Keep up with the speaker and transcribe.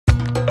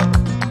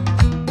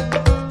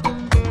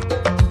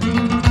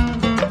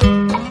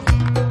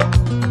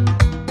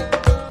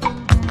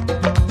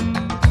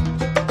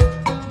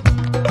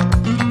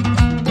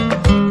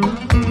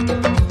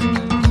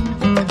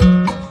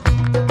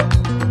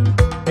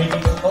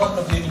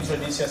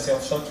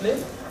yourself shortly,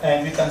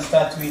 and we can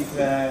start with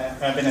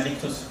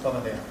Benedictus over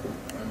there.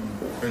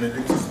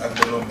 Benedictus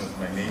Agbelom is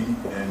my name,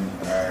 and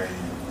I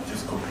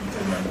just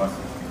completed my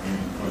master's degree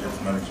in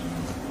project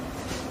management.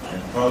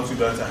 And prior to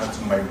that, I had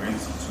to migrate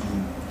to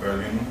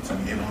Berlin to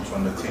be able to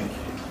undertake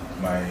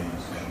my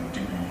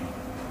degree.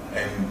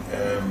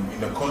 And in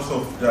the course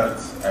of that,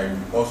 I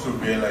also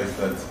realized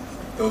that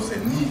there was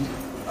a need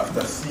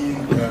after seeing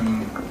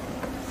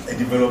a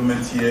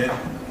development here,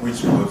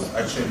 which was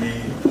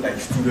actually like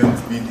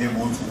students being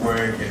able to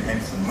work and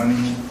earn some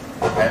money.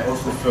 I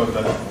also felt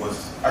that it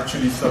was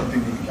actually something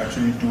we could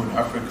actually do in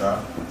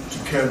Africa to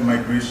curb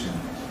migration.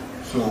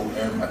 So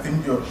I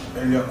think your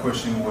earlier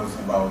question was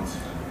about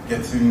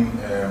getting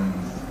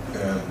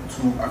the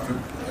two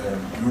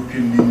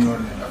European Union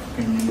and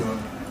African Union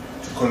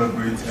to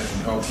collaborate and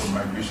help with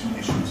migration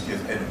issues.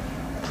 Yes, and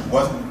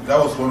that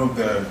was one of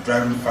the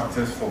driving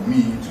factors for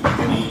me to be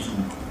able to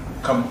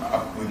come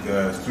up with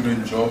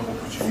student job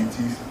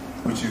opportunities,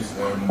 which is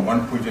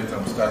one project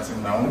I'm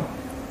starting now,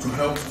 to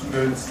help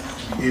students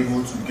be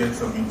able to get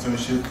some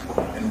internship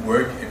and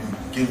work and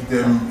give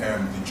them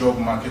the job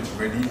market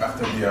ready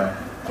after they are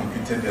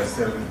completed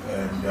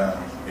their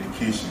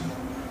education.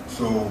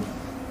 So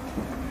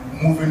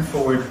moving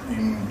forward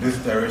in this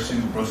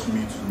direction brought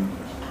me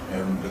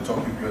to the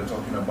topic we are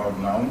talking about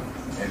now,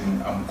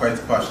 and I'm quite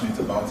passionate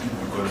about it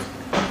because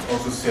it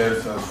also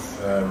serves as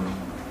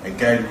a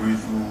guideway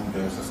through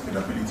the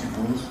sustainability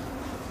goals,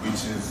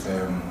 which is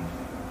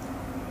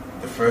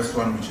the first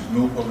one, which is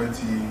no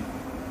poverty,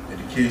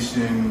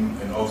 education,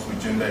 and also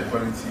gender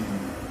equality.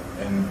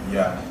 And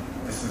yeah,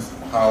 this is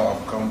how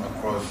I've come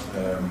across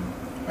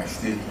my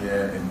stay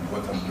here and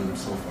what I'm doing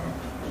so far.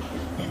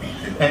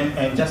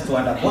 And just to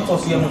add up, what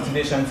was your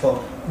motivation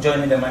for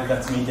joining the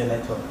Migrant Media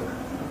Network?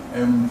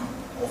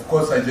 Of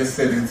course, I just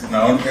said it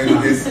now,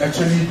 and it's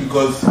actually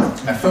because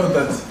I felt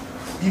that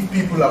if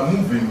people are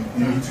moving,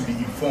 they need to be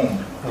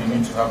informed. They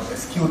need to have a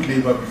skilled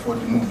labor before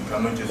they move. You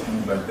cannot just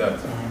move like that.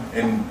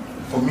 And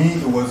for me,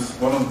 it was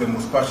one of the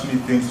most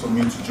passionate things for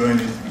me to join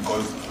it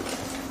because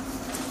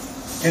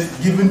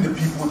just giving the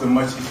people the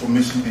much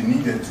information they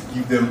needed to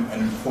give them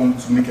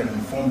to make an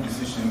informed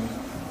decision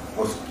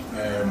was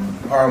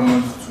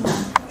paramount to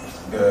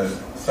the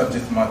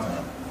subject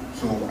matter.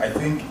 So I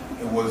think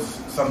it was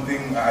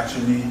something I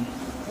actually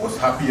was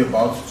happy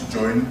about to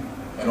join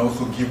and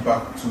also give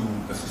back to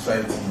the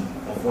society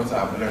of what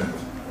I've learned.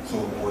 So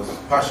I was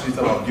passionate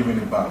about giving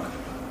it back.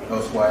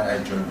 That's why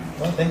I joined it.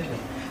 Well, thank you.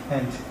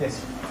 And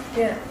yes.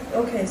 Yeah,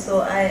 okay,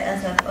 so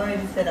as I've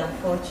already said, I'm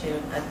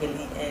Fortune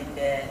Agyei and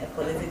a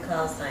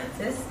political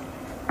scientist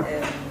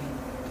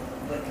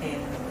working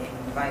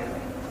in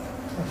Migrant.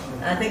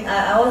 I think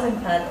I was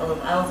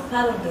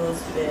part of those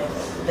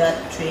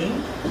that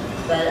train,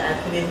 but I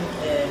couldn't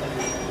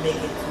make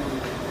it to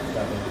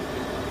travel.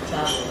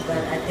 But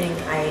I think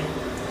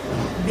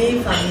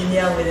being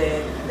familiar with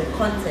the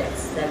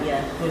context that we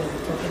are going to be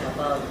talking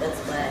about, that's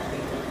why I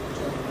think I'm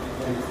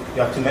joining.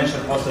 You have to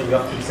mention also you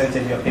have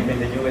presented your paper in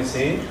the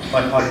USA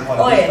on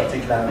this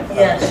particular.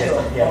 Yeah,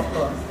 sure, yeah. Of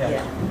course,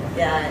 yeah.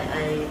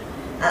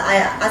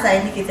 As I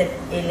indicated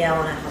earlier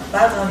on, I have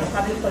background in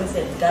public policy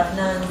and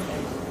governance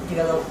and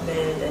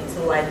development, and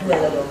so I do a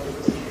lot of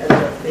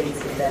things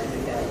in that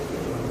regard.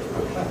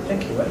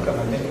 Thank you, welcome,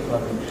 and thank you for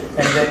having me.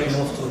 And then we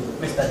move to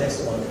Mr.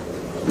 Desmond.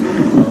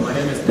 My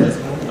name is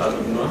Desmond,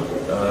 Alugnoa.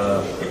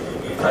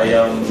 I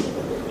am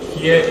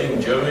here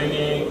in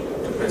Germany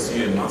to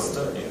pursue a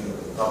master in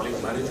public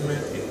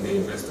management in the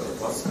University of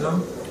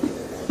Potsdam.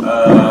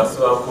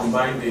 So I'll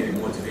combine the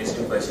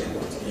motivation question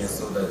here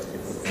so that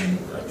people can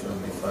actually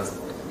be fast.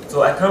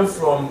 So I come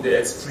from the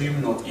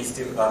extreme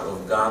northeastern part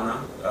of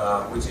Ghana,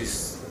 which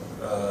is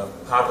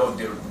part of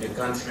the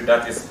country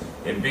that is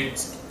a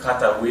bit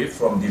cut away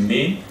from the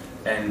main,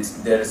 and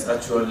there is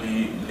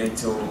actually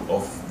little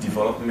of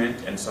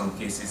development, and some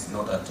cases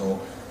not at all.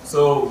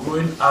 So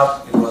growing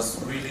up, it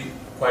was really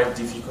quite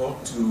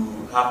difficult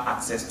to have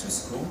access to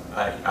school.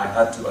 I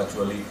had to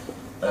actually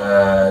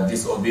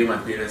disobey my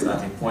parents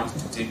at a point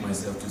to take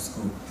myself to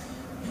school.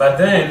 But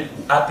then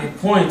at a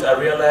point I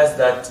realized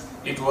that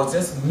it was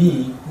just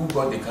me who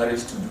got the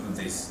courage to do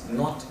this,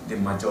 not the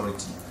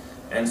majority.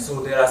 And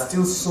so there are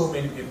still so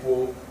many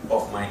people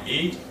of my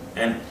age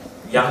and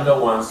younger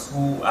ones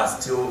who are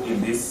still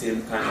in this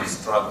same kind of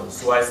struggle.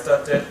 So I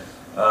started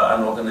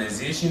an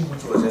organization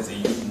which was just a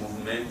youth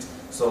movement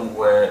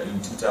somewhere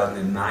in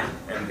 2009,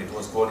 and it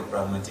was called the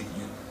Pragmatic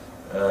Youth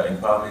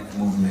Empowerment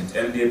Movement.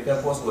 And the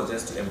purpose was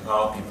just to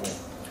empower people.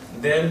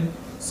 Then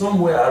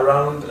somewhere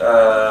around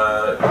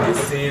the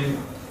same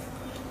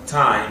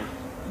time,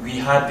 we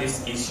had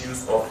these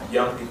issues of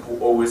young people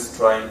always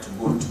trying to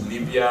go to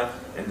Libya,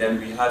 and then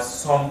we had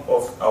some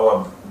of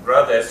our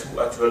brothers who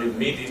actually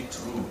made it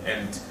through,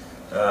 and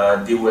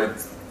they were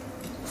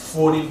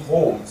phoning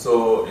home.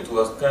 So it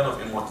was kind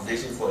of a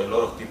motivation for a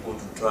lot of people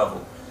to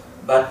travel.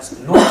 But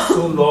not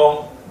so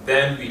long,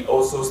 then we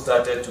also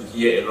started to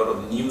hear a lot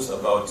of news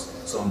about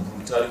some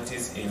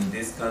brutalities in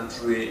this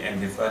country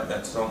and the fact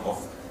that some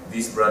of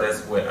these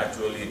brothers were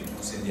actually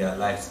losing their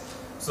lives.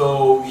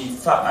 So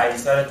I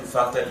decided to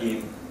factor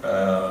in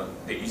the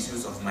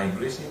issues of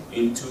migration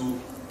into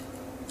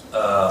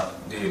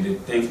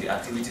the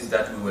activities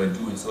that we were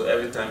doing. So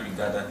every time we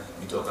gather,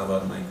 we talk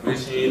about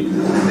migration,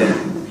 and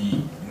then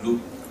we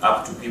look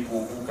up to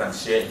people who can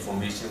share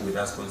information with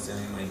us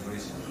concerning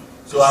migration.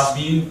 So I've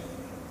been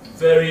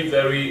very,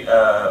 very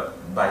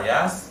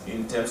biased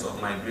in terms of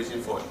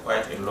migration for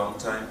quite a long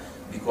time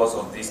because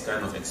of this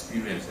kind of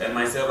experience. And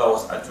myself, I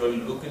was actually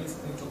looking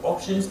into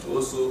options to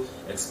also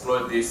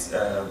exploit this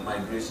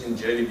migration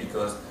journey,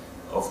 because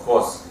of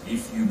course,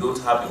 if you don't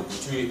have the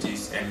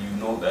opportunities and you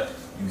know that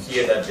you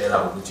hear that there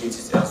are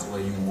opportunities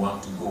elsewhere, you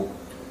want to go.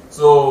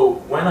 So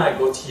when I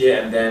got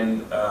here and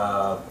then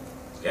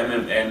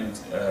MMN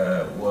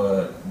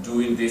were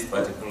doing this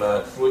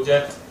particular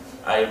project,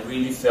 I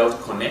really felt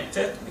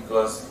connected,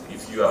 because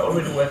if you are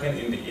already working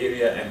in the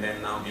area and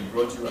then now they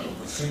brought you an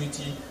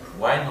opportunity,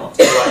 why not?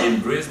 So I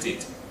embraced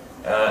it.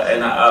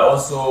 And I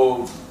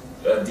also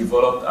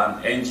developed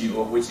an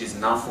NGO which is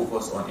now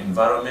focused on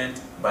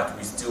environment, but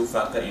we still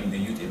factor in the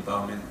youth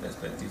empowerment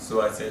perspective.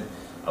 So I said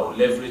I will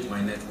leverage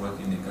my network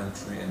in the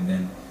country and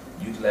then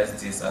utilize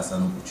this as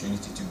an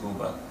opportunity to go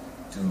back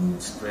to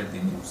spread the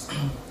news.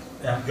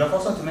 Yeah, you have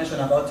also to mention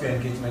about your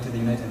engagement in the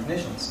United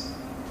Nations.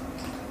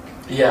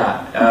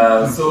 Yeah,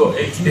 so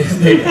that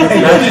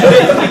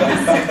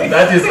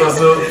is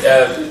also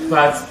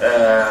part,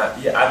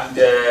 I'm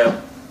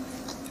the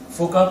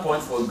focal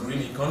point for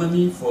green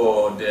economy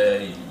for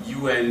the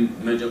UN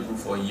major group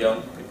for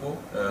young people,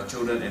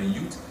 children and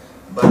youth.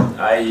 But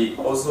I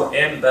also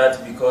aim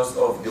that because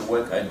of the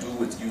work I do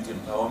with youth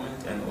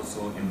empowerment and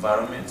also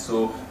environment.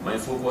 So my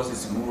focus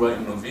is rural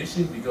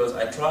innovation, because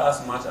I try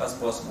as much as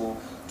possible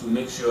to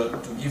make sure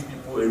to give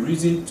people a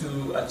reason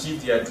to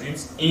achieve their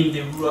dreams in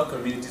the rural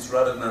communities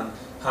rather than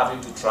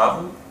having to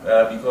travel.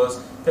 Because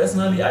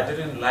personally, I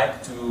didn't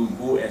like to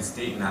go and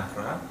stay in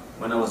Accra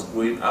when I was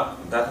growing up.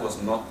 That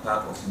was not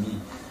part of me.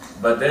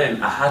 But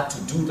then I had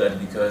to do that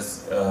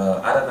because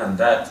other than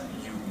that,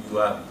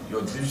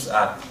 your dreams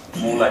are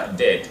more like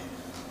dead.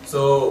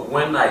 So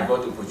when I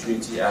got the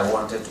opportunity, I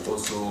wanted to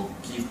also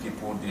give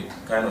people the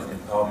kind of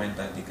empowerment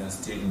that they can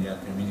stay in their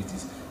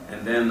communities.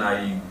 And then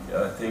I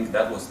think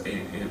that was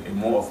a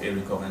more of a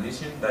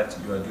recognition that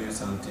you are doing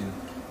something.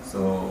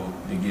 So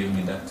they gave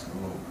me that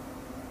role.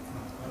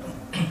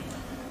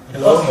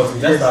 Cosmas, we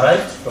just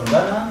arrived from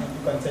Ghana.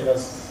 You can tell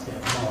us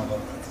more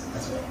about that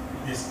as well.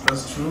 Yes,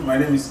 that's true. My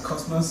name is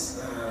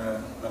Cosmas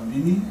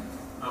Lumbini.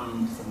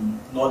 I'm from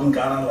northern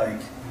Ghana,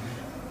 like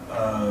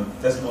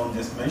Desmond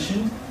just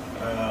mentioned.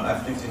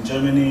 I've lived in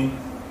Germany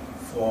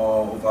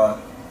for over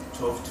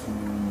 12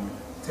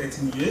 to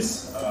 13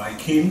 years. I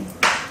came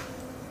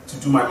to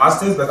do my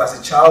master's, but as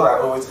a child I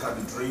always had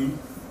a dream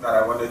that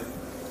I wanted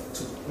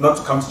to, not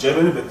to come to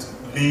Germany, but to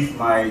leave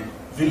my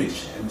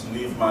village and to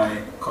leave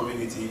my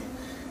community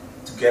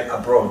to get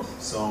abroad.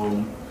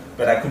 So,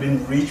 but I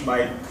couldn't reach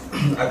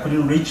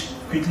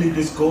quickly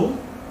this goal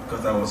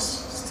because I was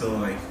still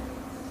like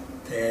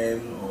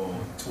 10 or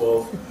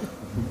 12,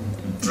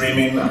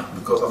 dreaming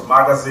because of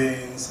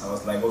magazines. I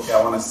was like, okay,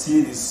 I want to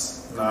see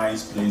this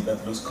nice place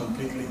that looks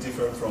completely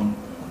different from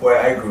where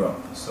I grew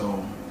up.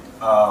 So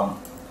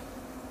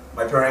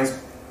my parents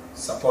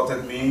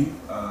supported me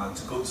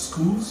to go to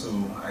school, so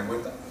I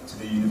went to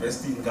the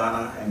university in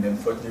Ghana and then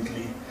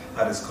fortunately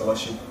had a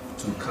scholarship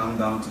to come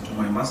down to do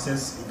my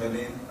master's in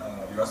Berlin,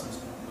 Erasmus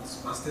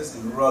Masters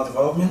in Rural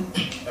Development.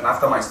 And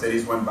after my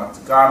studies, went back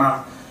to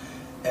Ghana,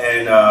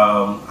 and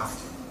I've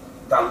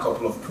done a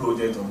couple of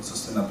projects on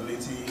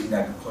sustainability in the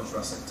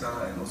agricultural sector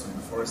and also in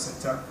the forest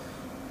sector.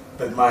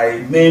 But my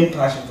main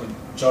passion for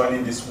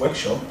joining this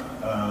workshop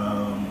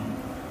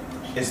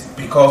is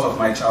because of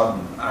my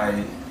childhood.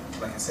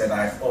 Like I said,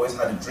 I've always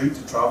had a dream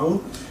to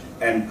travel,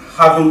 and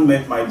having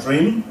met my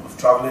dream of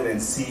traveling and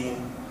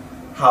seeing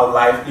how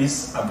life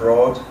is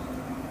abroad,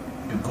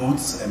 the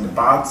goods and the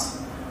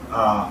bads,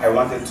 I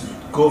wanted to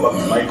go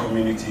back to my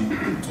community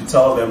to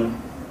tell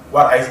them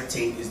what I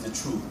think is the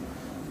truth.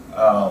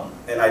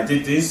 And I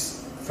did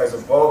this, first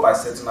of all, by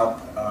setting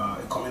up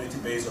a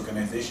community-based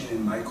organization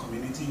in my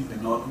community in the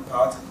northern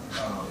part.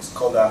 It's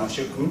called the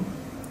Agyei Group,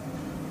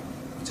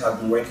 which has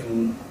been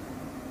working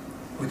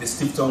with the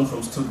Stiftung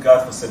from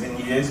Stuttgart for 7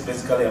 years,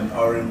 basically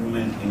empowering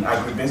women in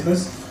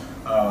agribusiness.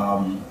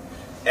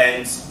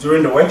 And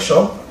during the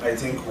workshop, I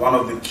think one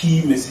of the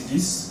key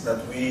messages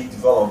that we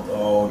developed,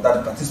 or that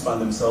the participants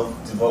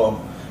themselves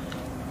developed,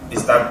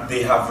 is that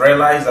they have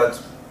realized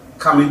that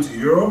coming to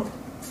Europe,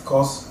 of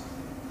course,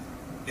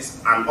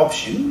 is an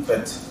option,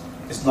 but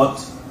it's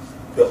not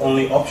the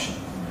only option.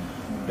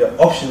 The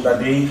option that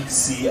they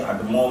see at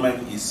the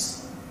moment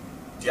is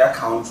their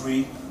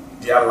country,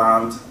 their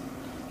land,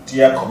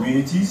 their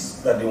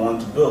communities that they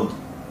want to build.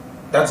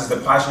 That is the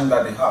passion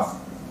that they have.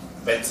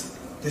 But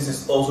this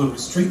is also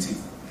restrictive.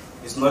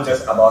 It's not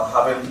just about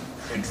having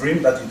a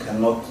dream that you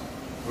cannot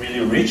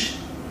really reach.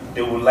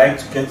 They would like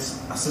to get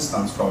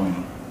assistance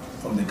from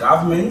the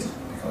government,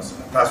 because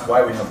that's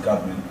why we have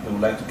government. They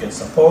would like to get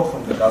support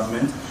from the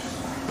government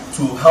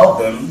to help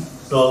them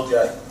build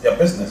their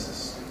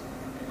businesses.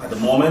 At the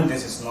moment,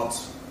 this is not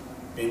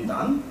being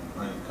done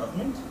by the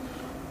government.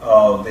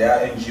 There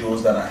are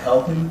NGOs that are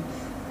helping.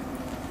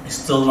 It's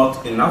still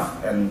not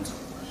enough, and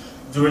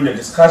during the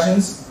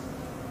discussions,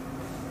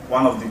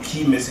 one of the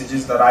key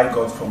messages that I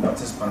got from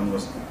participants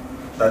was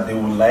that they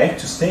would like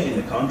to stay in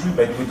the country,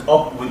 but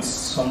with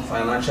some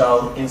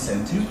financial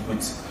incentive,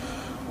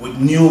 with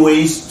new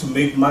ways to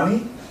make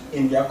money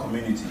in their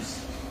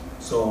communities.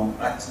 So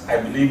I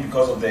believe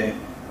because of the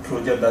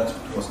project that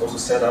was also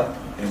set up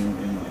in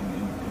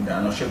the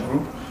Anoshe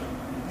group,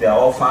 they are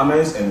all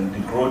farmers and they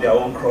grow their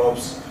own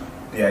crops.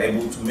 They are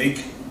able to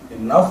make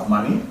enough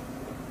money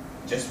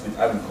just with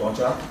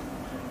agriculture,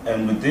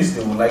 and with this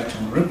they would like to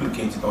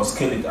replicate it or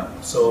scale it up.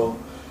 So,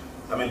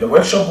 I mean, the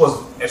workshop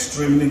was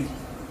extremely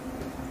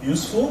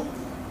useful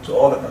to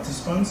all the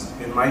participants.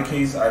 In my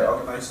case, I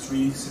organized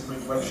 3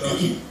 separate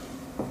workshops,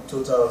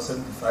 total of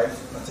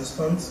 75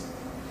 participants,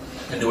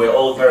 and they were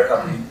all very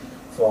happy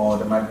for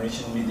the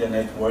Migration Media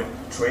Network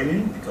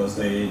training because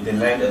they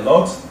learned a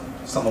lot.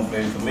 Some of the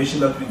information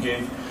that we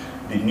gave,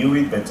 they knew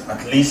it, but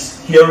at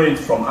least hearing it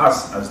from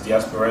us as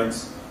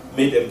diasporans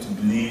made them to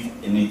believe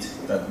in it,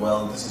 that,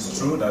 well, this is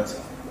true, that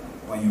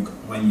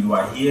when you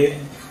are here,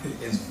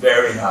 it's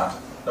very hard.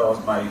 That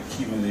was my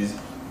key message.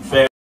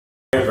 Very,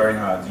 very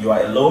hard. You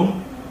are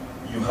alone.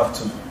 You have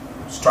to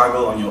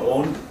struggle on your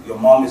own. Your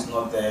mom is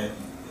not there.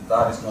 Your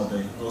dad is not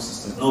there. No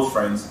sisters, no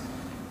friends.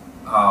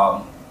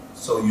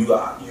 So you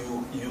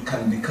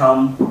can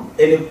become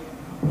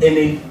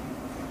any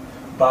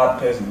bad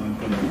person.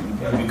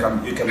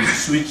 You can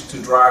switch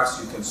to drugs.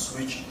 You can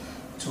switch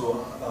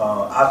to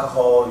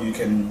alcohol. You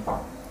can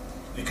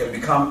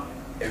become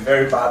a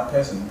very bad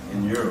person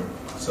in Europe.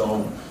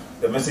 So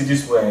the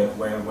messages were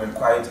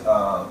quite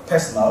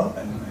personal,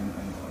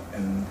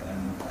 and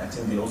I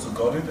think they also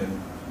got it.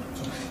 And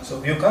so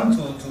we'll come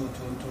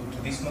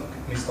to these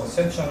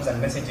misconceptions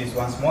and messages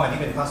once more, and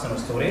even personal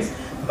stories.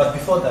 But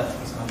before that,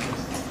 Bismark,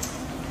 please.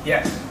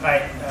 Yeah,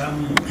 hi.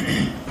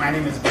 My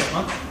name is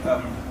Bismark.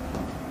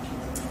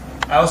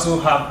 I also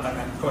have an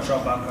agricultural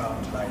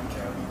background like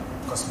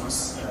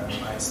Cosmas.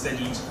 I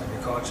studied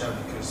agriculture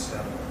because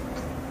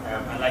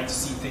I like to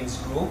see things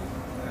grow.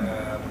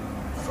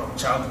 From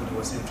childhood, it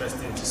was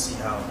interesting to see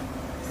how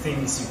you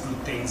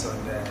put things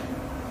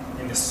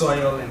in the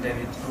soil and then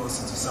it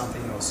grows into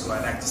something else. So I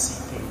like to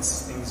see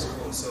things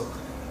grow. So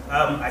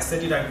I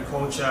studied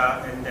agriculture,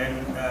 and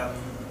then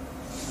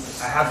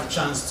I had the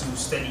chance to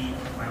study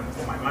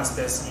for my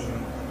master's in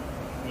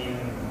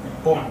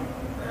Bonn,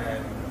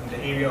 in the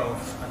area of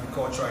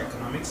agricultural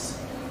economics.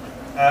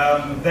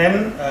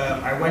 Then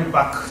I went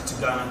back to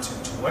Ghana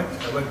to work.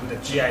 I worked with the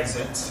GIZ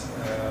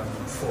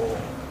for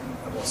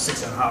about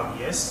 6.5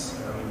 years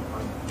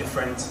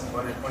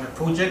on a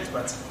project,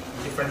 but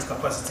in different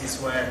capacities,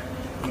 where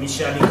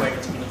initially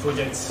worked in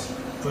project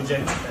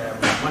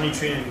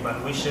monitoring and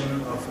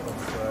evaluation of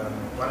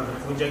one of the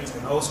projects,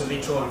 and also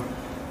later on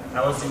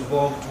I was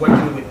involved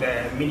working with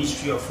the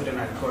Ministry of Food and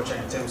Agriculture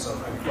in terms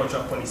of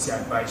agricultural policy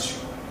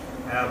advisory.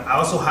 I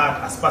also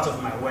had, as part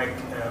of my work,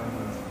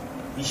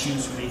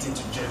 issues relating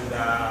to gender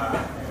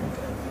and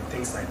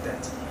things like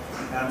that.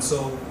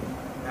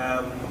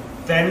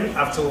 Then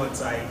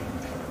afterwards, I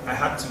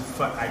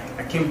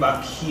came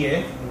back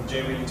here in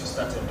Germany to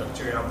start a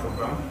doctoral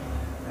program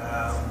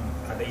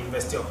at the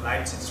University of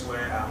Leipzig,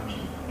 where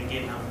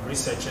I'm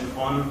researching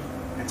on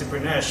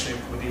entrepreneurship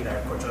within the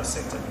agricultural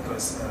sector,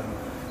 because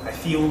I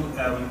feel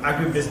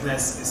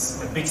agribusiness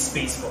is a big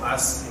space for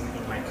us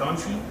in my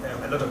country.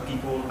 A lot of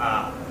people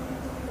are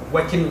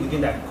working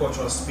within the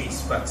agricultural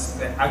space, but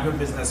the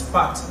agribusiness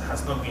part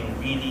has not been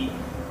really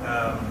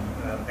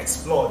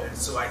explored. And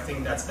so I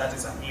think that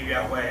is an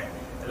area where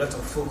a lot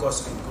of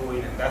focus will go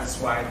in, and that's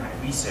why my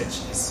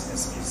research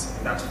is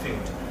in that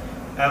field.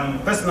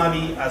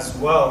 Personally as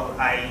well,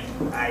 I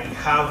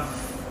have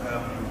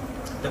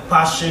the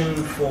passion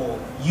for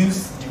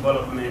youth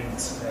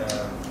development,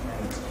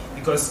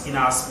 because in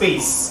our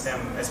space,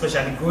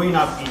 especially growing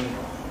up in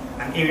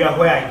an area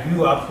where I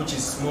grew up, which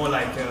is more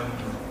like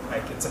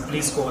it's a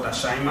place called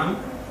Ashaiman,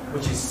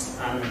 which is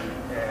an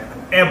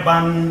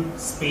urban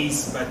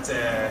space, but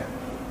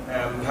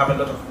we have a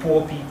lot of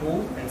poor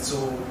people, and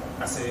so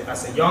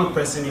as a young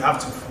person, you have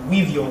to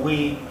weave your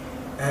way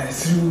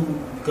through,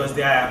 because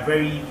there are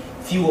very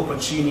few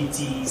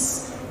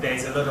opportunities. There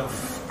is a lot of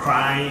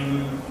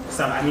crime.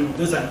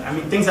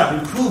 Things have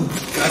improved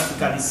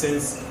drastically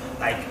since,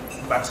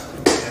 but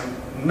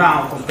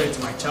now compared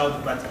to my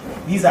childhood. But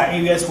these are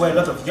areas where a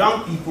lot of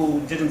young people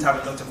didn't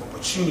have a lot of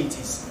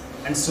opportunities,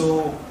 and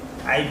so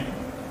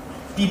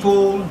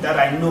people that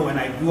I know and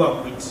I grew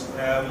up with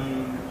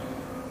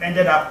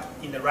ended up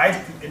in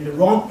the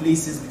wrong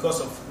places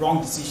because of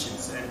wrong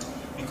decisions, and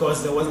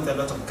because there wasn't a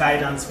lot of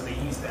guidance for the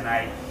youth. And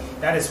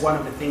that is one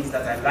of the things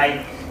that I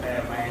like,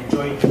 I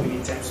enjoy doing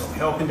in terms of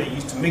helping the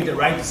youth to make the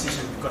right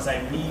decision, because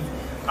I believe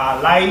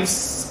our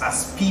lives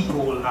as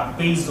people are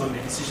based on the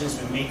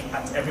decisions we make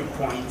at every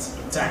point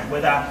in time,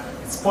 whether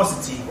it's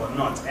positive or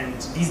not. And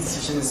these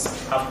decisions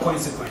have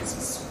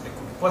consequences. They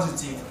could be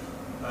positive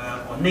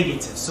or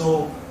negative.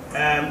 So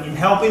in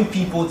helping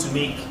people to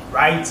make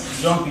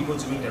young people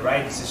to make the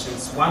right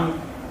decisions. One,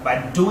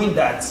 by doing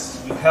that,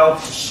 you help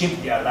to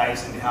shape their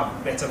lives and they have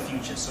a better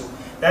future. So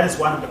that is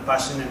one of the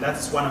passion, and that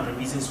is one of the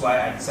reasons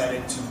why I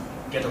decided to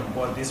get on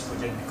board this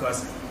project,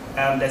 because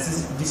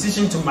this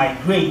decision to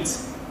migrate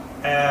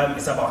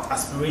is about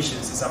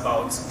aspirations, it's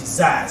about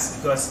desires,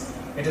 because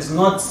it is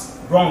not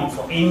wrong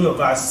for any of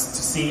us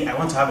to say, I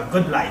want to have a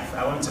good life,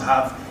 I want to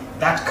have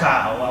that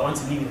car, or I want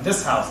to live in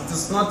this house. It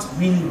is not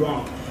really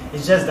wrong.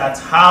 It's just that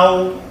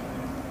how,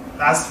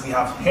 as we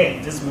have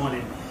heard this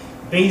morning,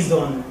 based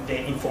on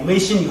the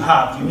information you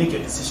have, you make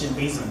your decision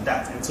based on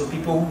that. And so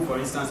people who, for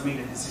instance, make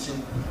the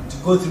decision to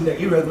go through the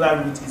irregular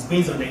route is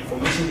based on the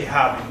information they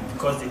have, and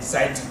because they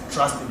decide to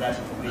trust in that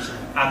information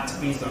and act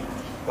based on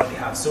what they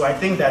have. So I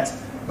think that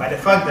by the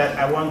fact that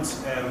I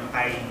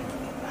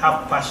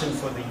have passion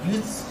for the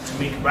youth to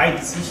make right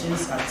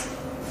decisions at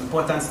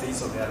important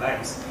stages of their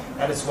lives,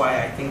 that is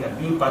why I think that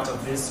being part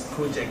of this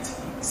project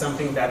is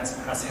something that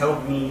has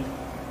helped me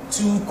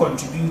to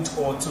contribute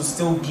or to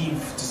still give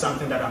to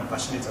something that I'm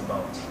passionate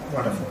about.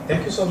 Wonderful.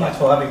 Thank you so much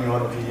for having me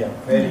on over here.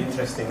 Very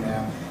interesting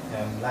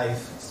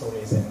life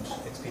stories and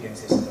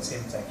experiences at the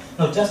same time.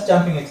 Now, just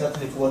jumping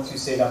exactly to what you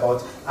said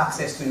about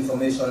access to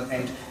information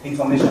and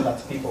information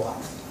that people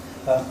have.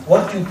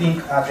 What do you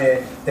think are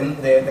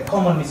the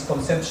common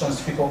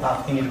misconceptions people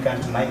have in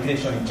regard to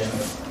migration in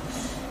general?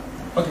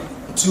 Okay,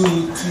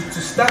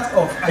 to start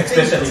off,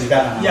 especially in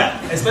Ghana.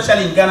 Yeah,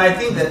 especially in Ghana, I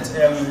think that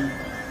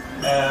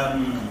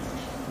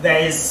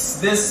there is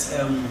this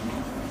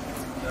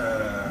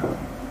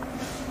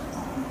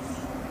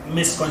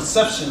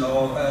misconception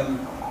or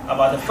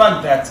about the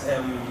fact that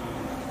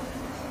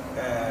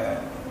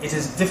it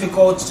is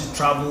difficult to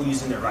travel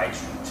using the right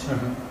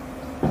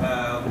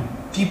route.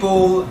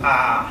 People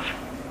are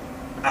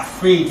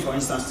afraid, for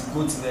instance, to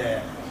go to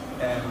the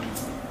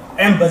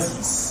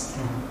embassies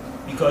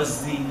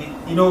because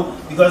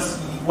because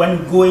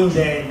when going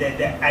there,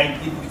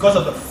 because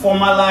of the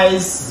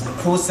formalized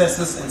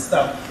processes and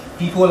stuff,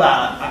 people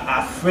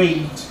are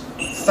afraid.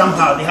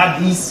 Somehow they have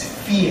this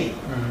fear.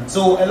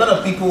 So a lot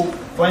of people,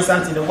 for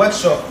instance, in the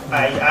workshop,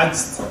 I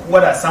asked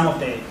what are some of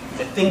the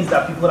things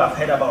that people have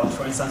heard about,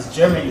 for instance,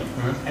 Germany.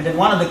 And then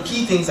one of the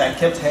key things I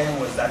kept hearing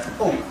was that,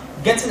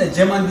 getting a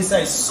German visa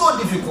is so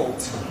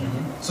difficult.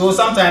 So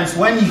sometimes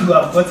when you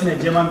have gotten a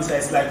German visa,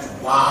 it's like,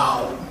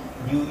 wow,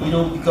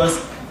 because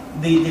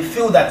they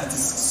feel that it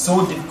is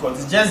so difficult.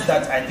 It's just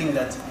that I think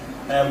that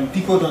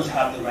people don't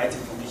have the right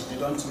information. They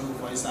don't know,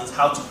 for instance,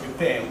 how to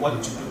prepare,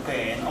 what to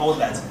prepare, and all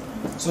that.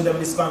 So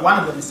one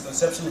of the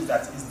misconceptions is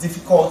that it's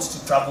difficult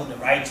to travel the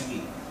right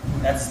way.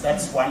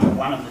 That's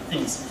one of the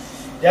things.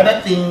 The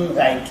other thing,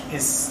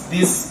 is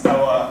this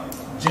our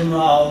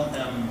general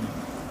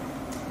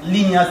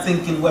linear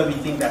thinking, where we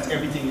think that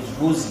everything is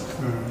rosy,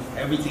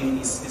 everything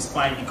is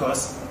fine,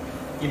 because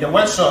in the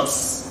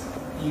workshops,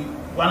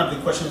 one of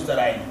the questions that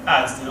I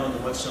asked in the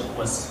workshop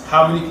was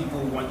how many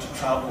people want to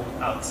travel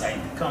outside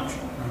the country.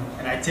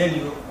 And I tell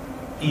you,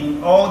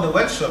 in all the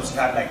workshops, you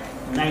had like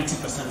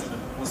 90% of the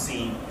people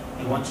saying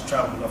they want to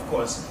travel. Of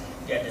course,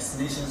 their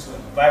destinations were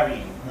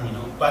varying,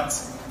 but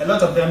a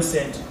lot of them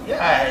said,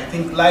 yeah, I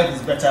think life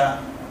is better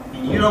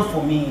in Europe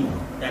for me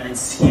than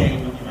it's here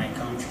in my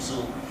country.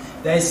 So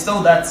there is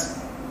still that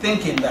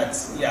thinking that,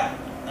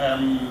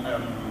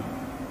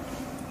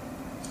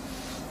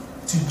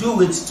 to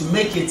do it, to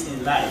make it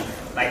in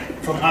life, like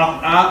from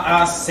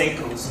our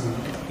circles,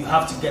 you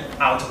have to get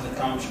out of the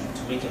country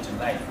to make it in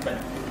life. But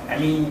I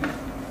mean,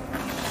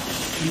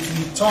 if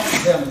you talk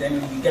to them, then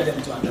you get them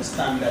to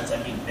understand that,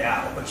 there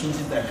are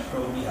opportunities that you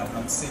probably have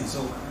not seen.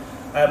 So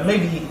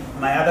maybe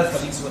my other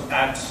colleagues would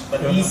add,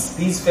 but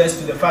these first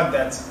to the fact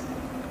that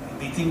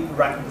they think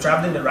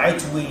traveling the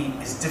right way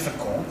is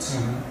difficult,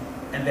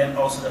 and then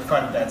also the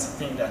fact that they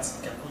think that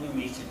you can only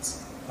make it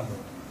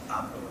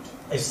abroad.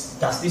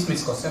 Does these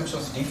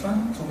misconceptions differ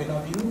to any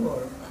of you,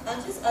 or? I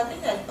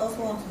think I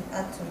also want to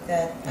add to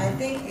that. I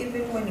think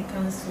even when it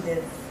comes to the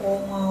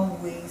formal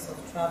ways of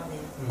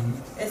traveling,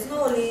 it's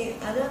not only,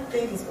 I don't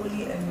think it's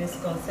only a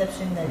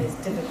misconception that it's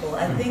difficult.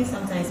 I think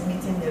sometimes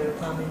meeting the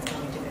requirements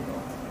can be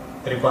difficult.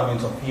 The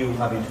requirements of you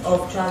having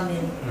of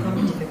traveling can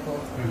be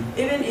difficult.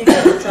 Even if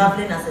you're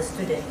traveling as a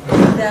student,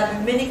 there are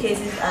many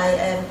cases. I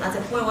at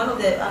a point,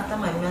 after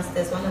my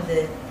masters, one of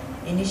the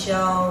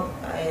initial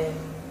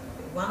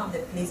one of the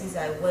places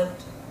I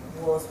worked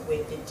was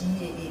with the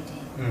DAAD.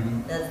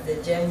 That's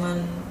the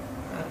German,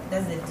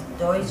 that's the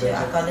Deutsche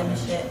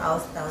Akademische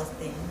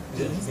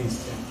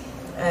Austauschdienst.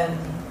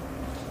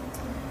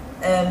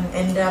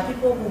 And there are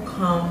people who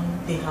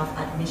come, they have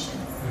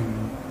admissions.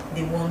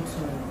 They want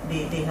to,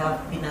 they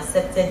have been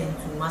accepted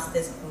into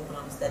master's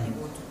programs that they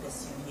want to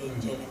pursue here in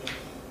Germany.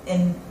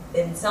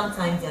 And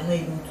sometimes they are not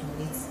able to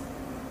meet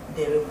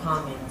the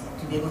requirement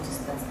to be able to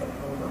start the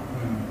program.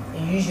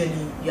 And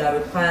usually you are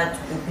required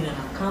to open an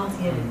account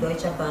here with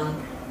Deutsche Bank,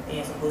 and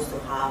you're supposed to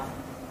have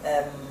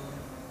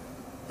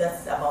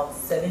that's about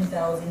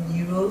 7,000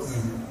 euros.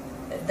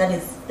 That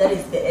is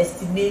the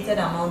estimated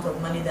amount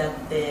of money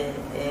that the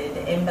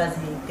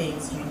embassy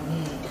thinks you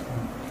need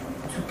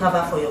to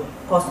cover for your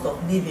cost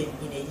of living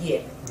in a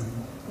year.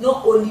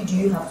 Not only do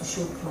you have to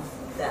show proof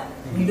that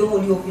you don't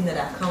only open an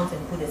account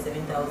and put the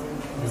 7,000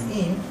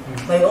 in,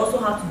 but you also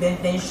have to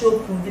then show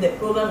proof that the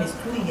program is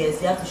 2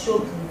 years. You have to show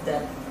proof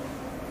that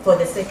for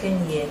the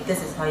second year,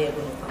 this is how you're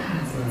going to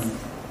finance it.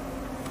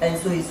 And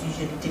so it's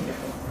usually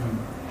difficult.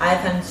 I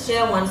can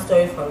share one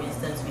story, for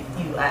instance, with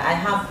you. I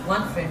have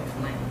one friend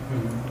of mine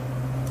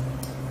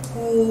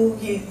who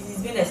he's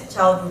been a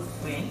childhood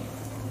friend.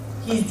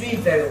 He's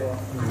doing very well.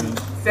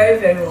 Very,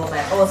 very well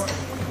by all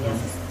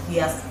standards. He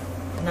has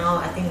now,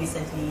 I think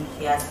recently,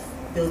 he has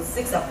built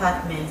 6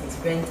 apartments. He's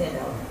rented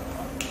out.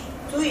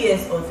 2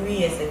 years or 3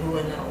 years ago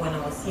when I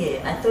was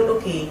here, I thought,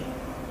 okay,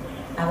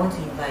 I want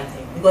to invite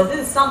him. Because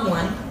this is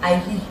someone,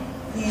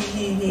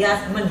 he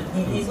has money.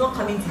 He's not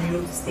coming to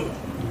Europe to stay.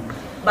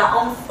 But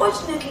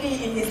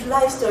unfortunately, in his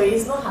life story,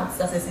 he's not had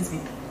successes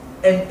with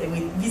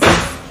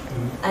business.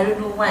 I don't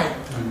know why.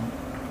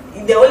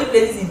 The only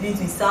places he's been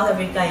to is South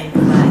Africa and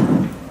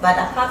Dubai. But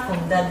apart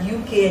from that,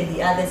 UK and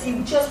the others,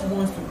 he just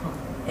wants to come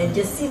and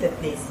just see the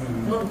place,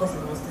 not because he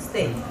wants to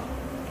stay.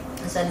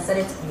 And so I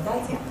decided to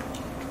invite him.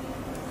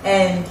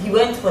 And he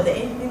went for the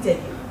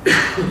interview.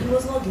 He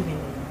was not giving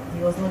me.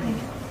 He was not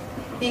giving.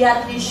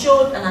 He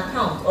showed an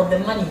account of the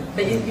money,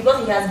 but it's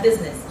because he has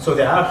business. So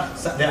there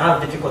are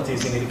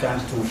difficulties in regard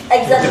to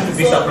exactly.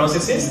 visa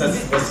processes.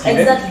 That's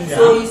exactly. Yeah.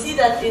 So you see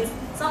that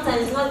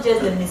sometimes it's not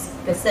just the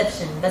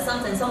misperception, but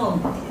sometimes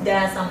there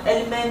are some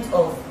elements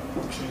of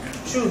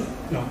truth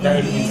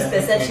in these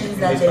perceptions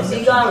that the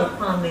legal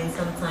requirements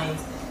sometimes,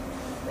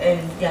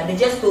 and yeah, they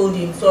just told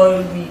him,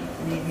 sorry, we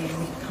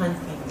can't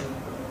give you.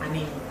 I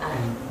mean,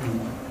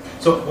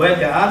 so where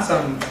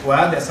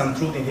there's some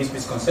truth in this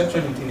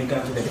misconception in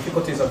regard to the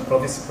difficulties of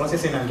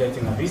processing and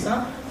getting a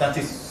visa, that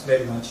is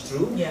very much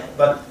true. Yeah.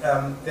 But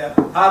there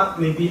are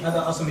maybe other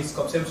also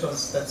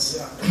misconceptions that.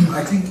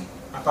 I think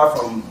apart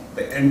from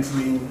the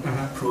entering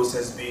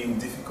process being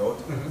difficult,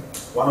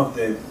 one of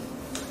the,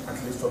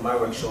 at least from my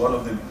workshop, one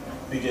of the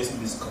biggest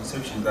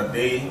misconceptions that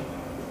the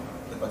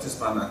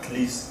participant at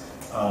least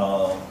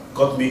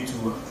got me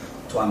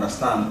to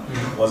understand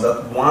was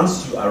that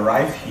once you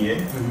arrive here,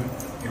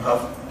 you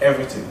have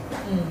everything.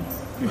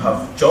 You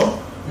have job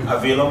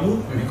available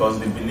because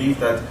they believe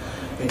that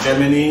in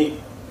Germany,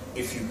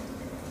 if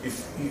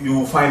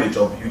you find a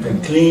job, you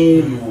can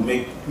clean, you will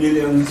make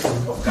millions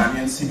of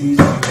Ghanaian cedis,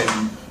 you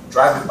can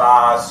drive the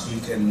bus,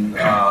 you can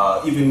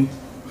even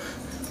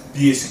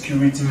be a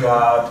security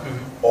guard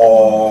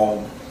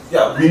or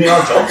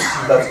menial jobs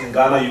that in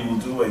Ghana you will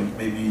do, and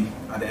maybe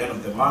at the end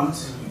of the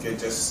month you get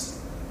just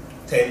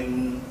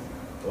 10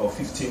 or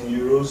 15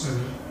 euros,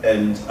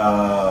 and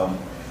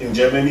in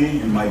Germany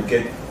you might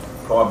get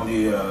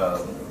probably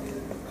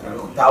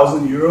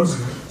 1,000 euros.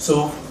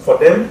 So for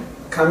them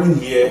coming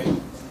here,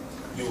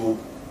 you will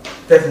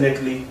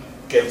definitely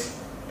get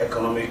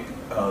economic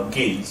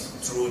gains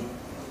through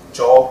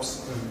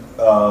jobs,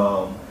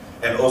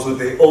 and also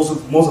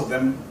most of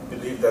them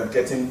believe that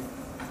getting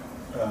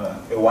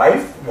a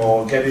wife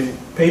or getting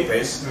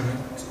papers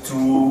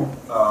through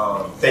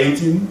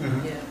dating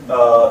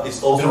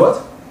is also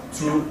what?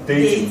 Through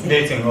dating.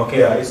 Dating, okay.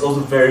 Yeah, it's also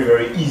very,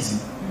 very easy.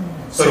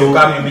 So you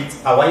come meet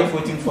a wife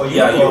waiting for you?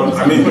 Yeah,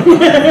 I mean, because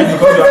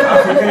you're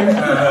African,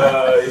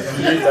 you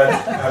believe that,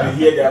 I mean,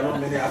 here there are not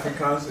many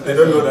Africans, they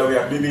don't know that we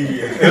are many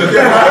here.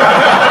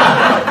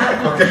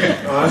 Okay.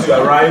 Once you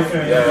arrive,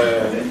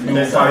 you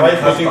will find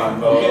a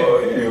husband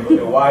or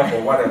a wife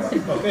or whatever.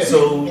 Okay.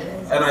 So,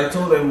 and I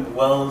told them,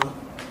 well,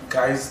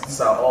 guys,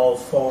 these are all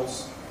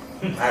false.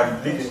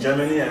 I've lived in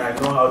Germany and I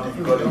know how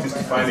difficult it is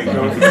to find a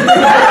girl.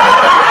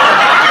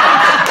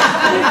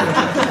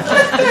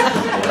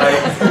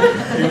 Like,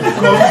 you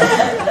become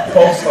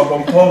pops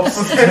upon pops,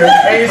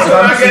 stamping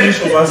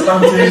over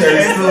stamping, and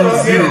still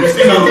zero.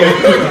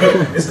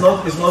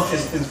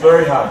 It's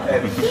very hard.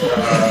 And,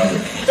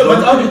 so,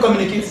 but how do you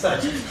communicate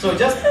such? So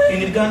just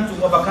in regard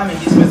to overcoming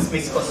these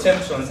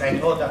misconceptions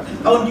and all that,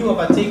 how do you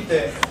overtake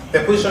the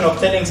position of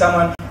telling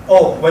someone,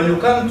 oh, when you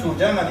come to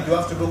Germany, you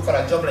have to look for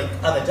a job like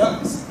other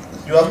Germans.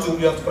 You have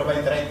to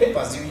provide the right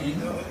papers.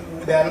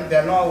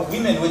 There are no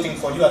women waiting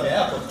for you at the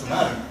airport to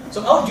marry.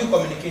 So how do you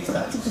communicate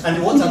that?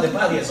 And what are the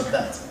barriers of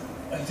that?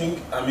 I think,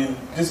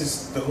 this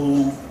is the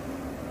whole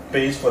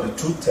base for the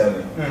truth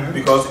telling.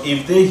 Because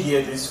if they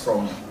hear this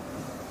from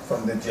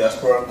the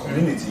diaspora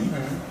community,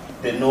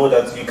 they know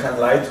that you can't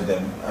lie to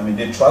them. I mean,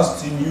 they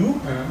trust in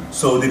you,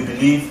 so they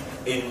believe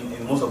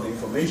in most of the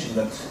information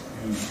that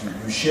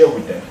you share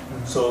with them.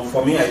 So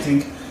for me, I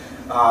think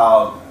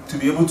to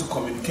be able to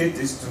communicate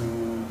this to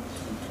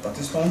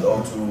participants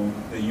or to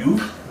the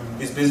youth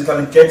is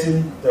basically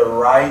getting the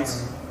right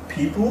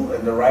people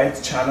and the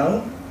right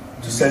channel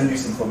to send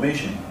this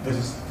information.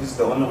 This is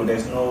the only way.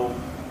 There's no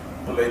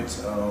bullet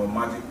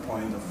magic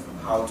point of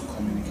how to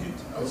communicate.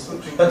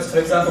 But for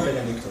example,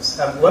 Benedictus,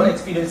 one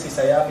experience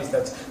I have is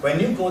that when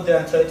you go there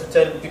and try to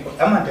tell people,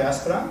 I'm a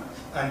diaspora,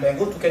 and I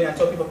go to Kenya and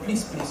tell people,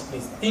 please, please,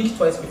 please, think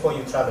twice before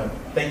you travel.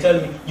 They tell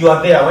me, you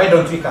are there, why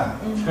don't we come?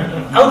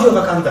 How do you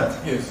overcome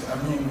that? Yes, I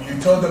mean,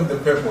 you tell them the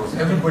purpose.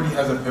 Everybody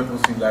has a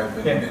purpose in life,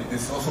 and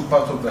it's also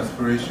part of the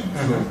aspiration.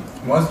 So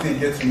once they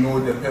get to know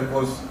the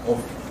purpose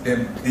of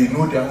them, they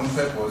know their own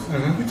purpose,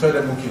 you tell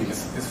them, okay,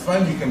 it's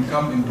fine, you can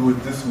come and do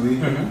it this way,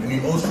 and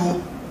you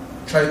also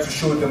try to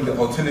show them the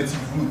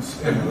alternative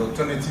routes and the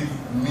alternative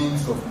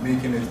means of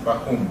making it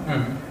back home.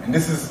 And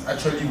this is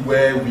actually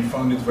where we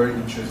found it very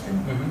interesting.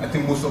 I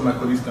think most of my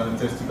colleagues can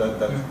attest to that.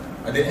 That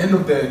at the end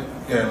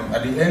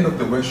of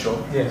the workshop,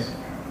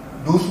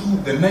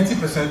 those the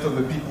 90% of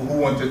the people who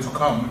wanted to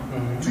come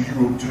to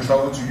Europe, to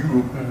travel to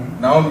Europe,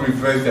 now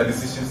reverse their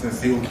decisions and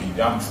say,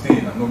 okay, I'm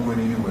staying, I'm not going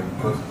anywhere,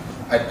 because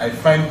I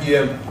find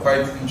here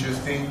quite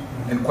interesting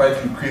and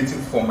quite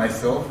lucrative for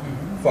myself,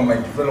 for my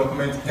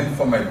development and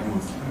for my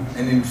growth.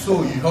 And in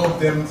so you help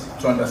them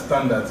to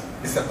understand that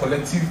it's a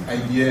collective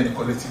idea and a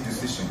collective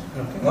decision.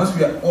 Once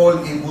we are all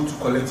able to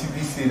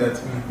collectively say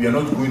that we are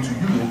not going to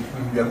Europe,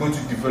 we are going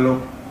to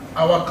develop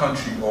our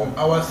country or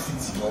our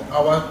city or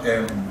our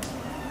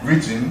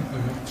region,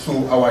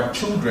 so our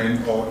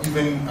children or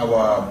even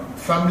our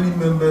family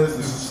members,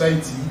 the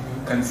society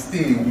can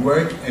stay,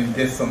 work and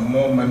get some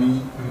more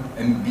money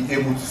and be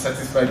able to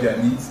satisfy their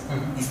needs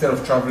instead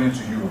of traveling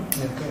to Europe.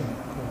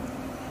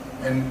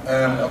 And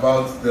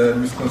about the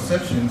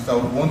misconceptions, I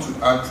would want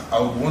to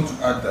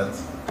add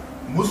that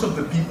most of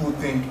the people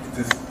think it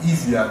is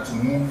easier to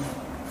move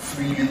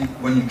freely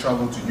when you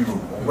travel to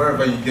Europe or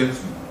wherever you get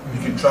to.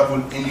 You can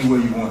travel anywhere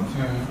you want.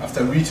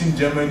 After reaching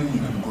Germany, you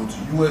can go to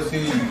USA,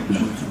 you can go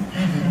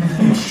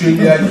to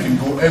Australia, you can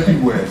go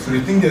everywhere. So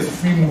they think there's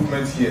free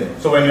movement here.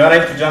 So when you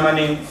arrive to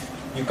Germany,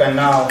 you can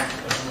now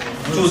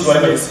choose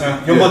whatever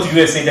you go to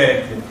USA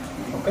directly.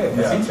 Okay,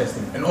 that's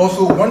interesting. And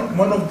also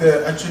one of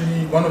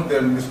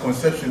the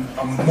misconceptions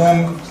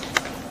among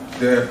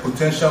the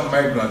potential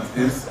migrants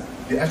is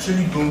they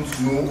actually don't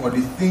know, or they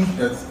think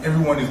that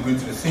everyone is going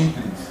to the same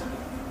place.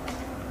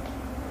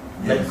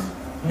 Yes.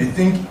 They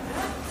think,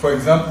 for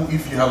example,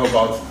 if you have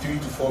about 3 to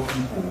 4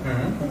 people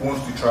who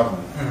wants to travel,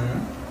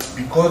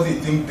 because they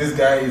think this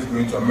guy is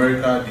going to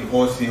America, they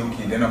all say,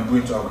 okay, then I'm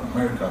going to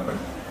America. But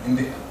in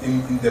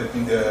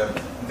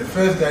the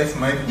first guy's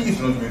mind, he is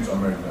not going to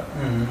America.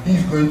 He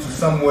is going to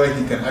somewhere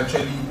he can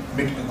actually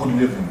make a good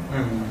living.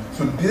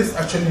 So this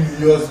actually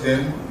lures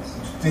them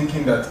to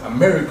thinking that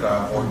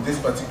America or this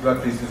particular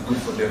place is good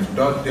for them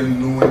without them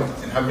knowing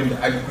and having the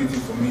adequate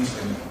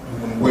information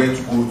on where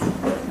to go to.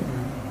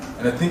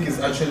 And I think it's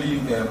actually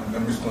a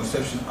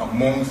misconception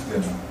amongst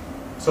them.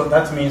 So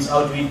that means,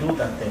 how do we do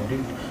that then?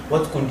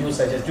 What could you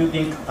suggest? Do you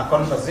think a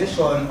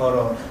conversation or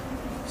a...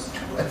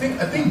 I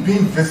think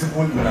being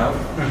visible enough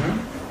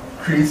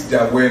creates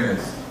the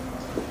awareness.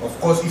 Of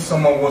course, if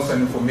someone wants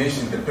an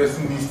information, the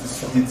person needs to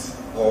see it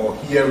or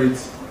hear it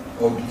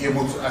or be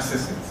able to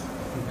access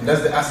it. And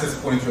that's the access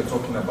point we're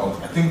talking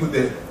about. I think with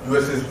the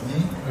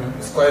USSD,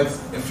 it's quite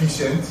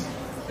efficient.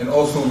 And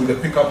also with the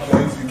pickup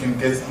points, we can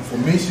get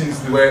information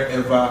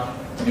wherever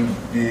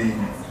they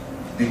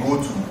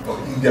go to or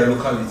in their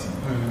locality.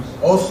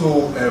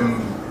 Also,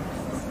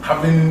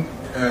 having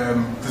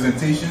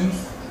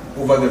presentations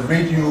over the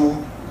radio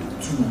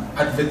to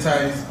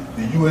advertise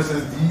the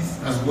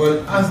USSDs as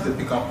well as the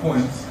pickup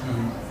points.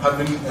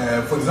 Having,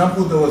 for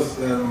example, there was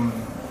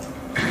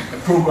a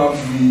program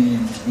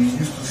we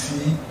used to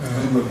see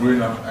when we were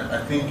growing up.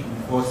 I think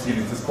before seeing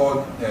it, it's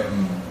called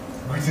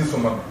Greetings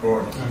from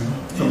Abroad.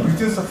 So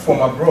Greetings from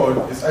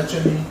Abroad is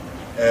actually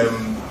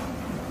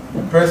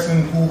a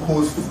person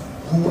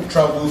who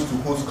travels to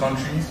host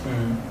countries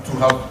to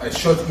have a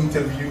short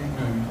interview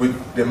with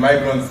the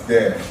migrants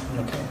there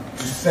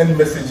to send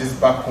messages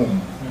back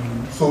home.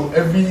 So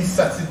every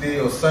Saturday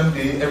or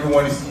Sunday,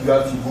 everyone is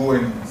eager to go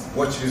and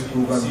watch this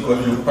program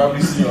because you'll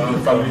probably see your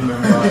family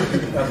member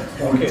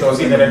to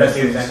see the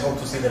relatives and hope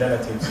to see the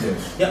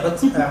relatives. Yeah,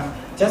 but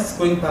just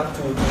going back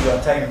to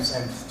your times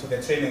and to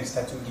the trainings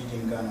that you did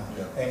in Ghana,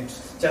 and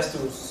just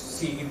to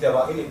see if there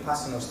were any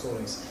personal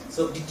stories.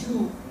 So did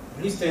you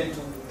listen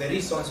to the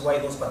reasons why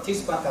those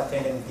participants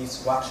attended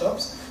these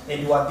workshops,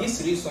 and were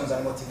these reasons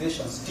and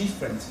motivations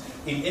different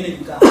in any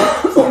regard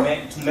for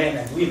men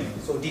and women?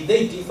 So did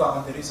they differ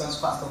on the reasons,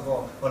 first of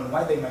all, on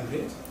why they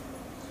migrate?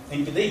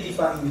 And do they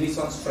differ in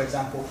reasons, for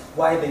example,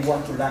 why they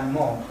want to learn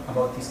more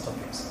about these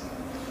topics?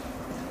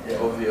 Yeah,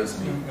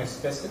 obviously. I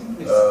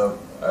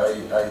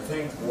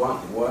think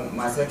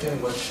my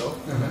second workshop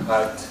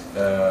had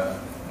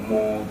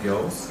more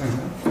girls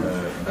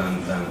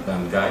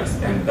than guys,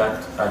 and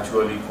that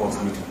actually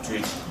caused me to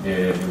tweak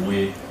the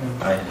way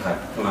I had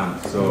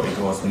planned. So it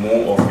was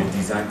more of a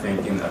design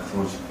thinking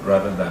approach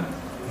rather than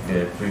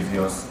the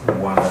previous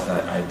one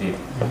that I did.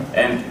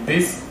 And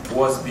this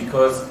was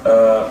because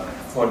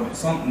for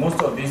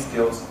most of these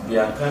girls,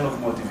 their kind of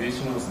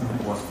motivation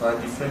was far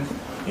different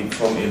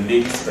from a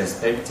lady's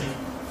perspective.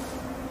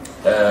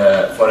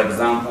 For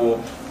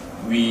example,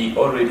 we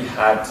already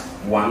had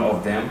one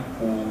of them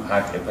who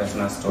had a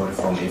personal story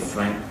from a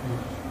friend,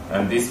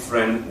 and this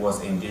friend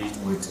was engaged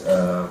with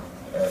a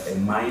a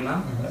miner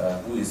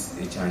who is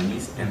a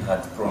Chinese and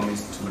had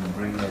promised to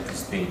bring her to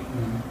Spain.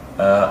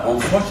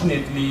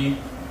 Unfortunately,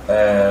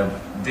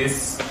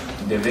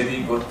 the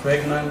lady got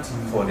pregnant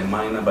for the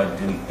miner, but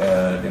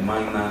the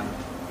miner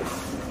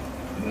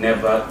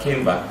never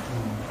came back.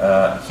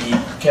 He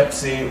kept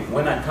saying,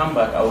 when I come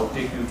back, I will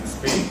take you to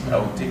Spain. I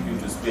will take you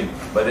to Spain.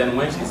 But then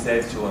when she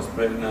said she was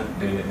pregnant,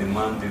 the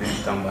man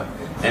didn't come back.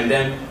 And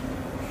then,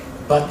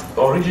 but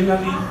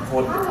originally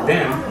for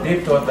them,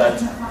 they thought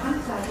that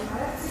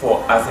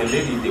as a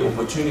lady, the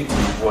opportunity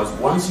was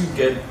once you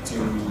get to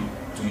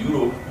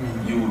Europe,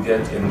 you will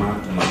get a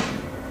man to marry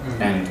you.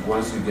 And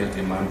once you get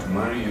a man to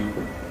marry you,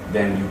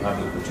 then you have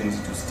the opportunity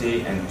to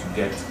stay and to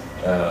get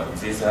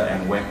visa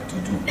and work to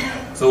do.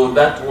 So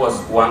that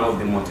was one of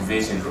the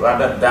motivations,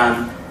 rather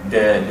than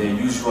the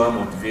usual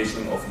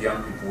motivation of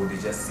young people, they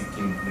just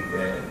seeking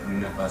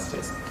greener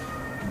pastures.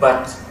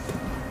 But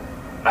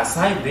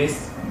aside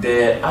this,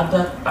 the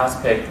other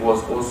aspect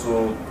was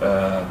also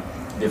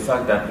the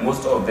fact that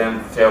most of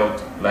them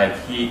felt, like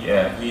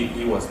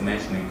he was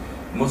mentioning,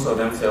 most of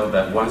them felt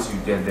that once you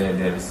get there,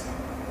 there's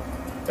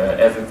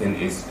everything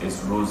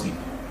is rosy.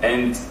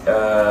 And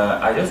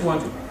I just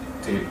want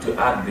to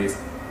add this.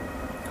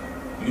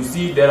 You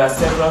see, there are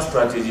several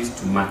strategies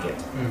to market.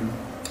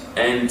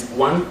 And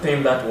one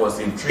thing that was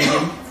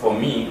intriguing for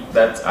me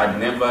that I'd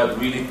never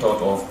really thought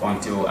of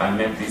until I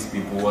met these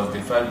people was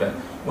the fact that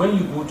when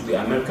you go to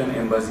the American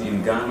embassy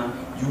in Ghana,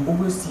 you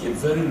always see a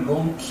very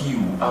long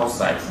queue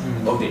outside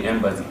of the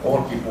embassy,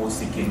 all people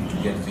seeking to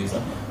get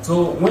visa.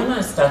 So when I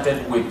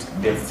started with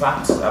the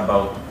facts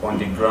about on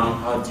the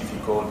ground, how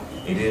difficult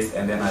it is,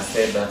 and then I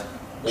said that,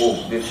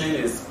 oh, the thing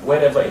is,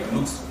 wherever it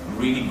looks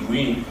really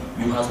green,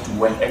 you have to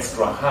work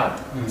extra hard.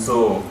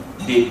 So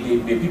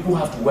the people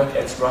have to work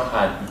extra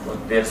hard because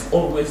there's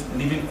always,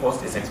 living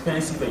cost is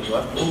expensive and you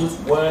have to always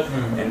work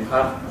and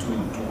have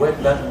to work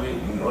that way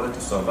in order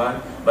to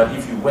survive. But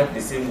if you work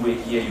the same way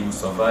here, you will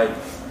survive.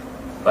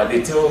 But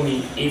they tell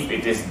me, if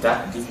it is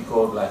that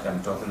difficult like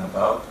I'm talking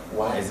about,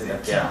 why is it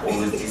that there are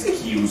always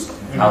these queues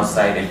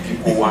outside and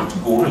people want to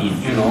go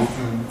in, you know?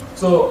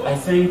 So I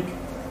think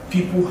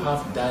people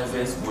have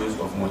diverse ways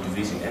of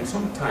motivation, and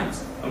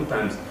sometimes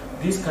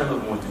this kind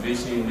of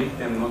motivation make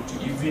them not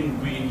to even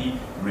really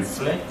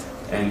reflect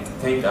and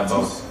think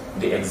about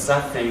the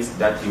exact things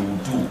that they will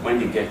do when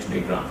they get to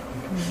the ground.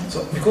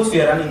 So because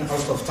we are running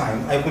out of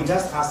time, I could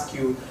just ask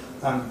you,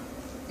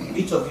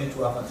 each of you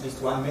to have at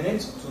least 1 minute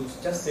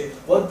to just say,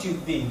 what do you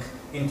think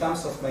in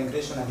terms of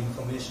migration and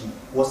information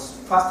was,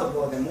 first of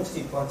all, the most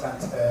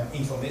important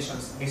information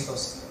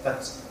resource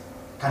that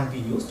can be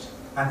used?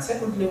 And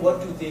secondly, what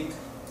do you think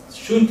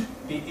should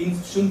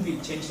be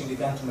changed in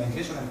regard to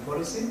migration and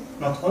policy,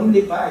 not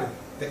only by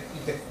the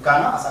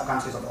Ghana as a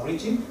country of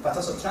origin, but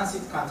also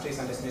transit countries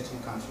and destination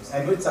countries?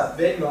 I know it's a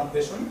very long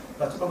question,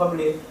 but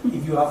probably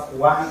if you have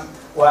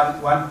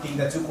one thing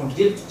that you could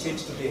really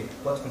change today,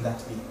 what would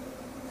that be?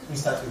 We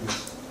start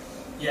with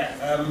you. Yeah,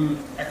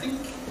 I think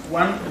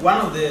one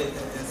of the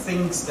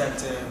things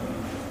that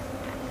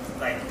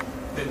like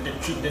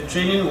the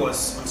training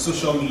was on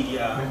social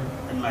media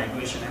and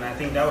migration, and I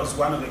think that was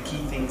one of the key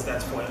things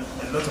that for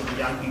a lot of the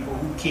young people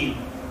who came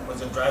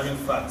was a driving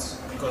fact,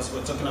 because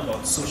we're talking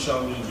about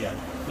social media,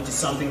 which is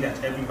something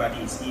that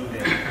everybody is in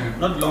there.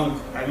 Not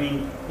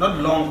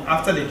long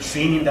after the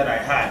training that I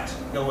had,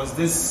 there was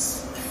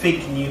this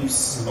fake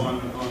news on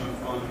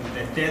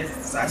the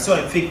deaths. I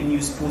saw a fake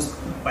news post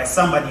by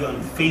somebody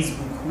on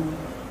Facebook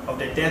of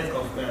the death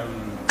of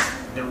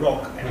The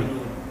Rock, I don't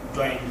know,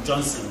 Dwayne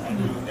Johnson, I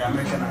don't know, the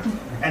American actor.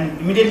 And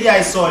immediately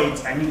I saw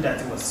it, I knew that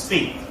it was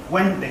fake.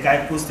 When the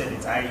guy posted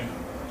it, I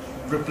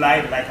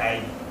replied like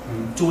I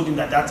told him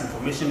that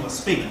information was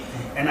fake.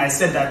 And I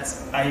said that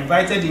I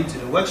invited him to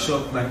the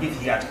workshop, but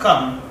if he had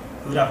come,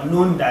 he would have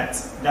known that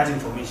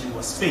information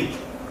was fake.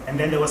 And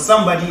then there was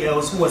somebody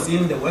else who was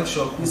in the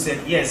workshop who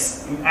said,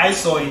 yes, I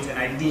saw it and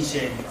I didn't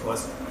share it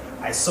because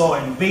I saw,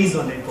 and based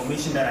on the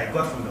information that I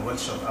got from the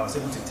workshop, I was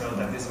able to tell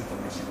that this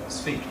information was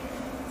fake.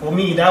 For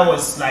me, that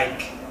was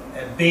like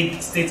a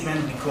big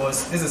statement,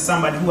 because this is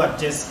somebody who had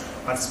just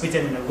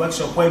participated in a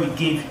workshop where we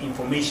gave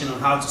information on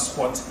how to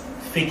spot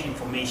fake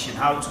information,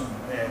 how to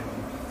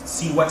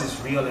see what is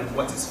real and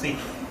what is fake.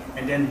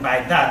 And then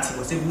by that, he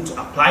was able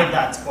to apply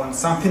that on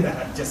something that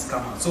had just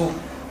come out. So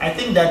I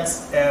think that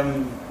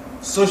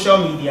social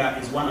media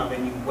is one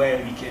avenue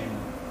where we can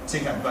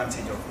take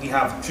advantage of. We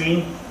have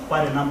trained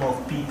quite a number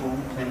of people,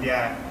 and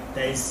there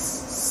is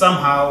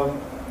somehow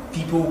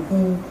people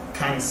who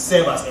can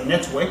serve as a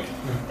network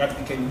that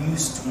we can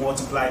use to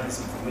multiply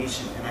this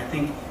information. And I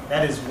think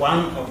that is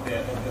one of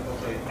the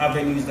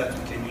avenues that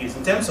we can use.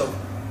 In terms of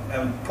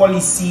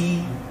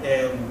policy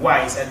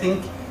wise, I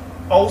think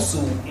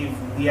also if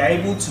we are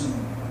able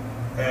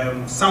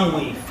to some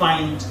way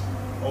find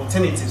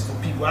alternatives for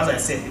people, as I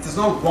said, it is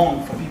not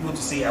wrong for people to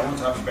say, I want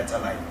to have a better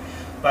life.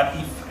 But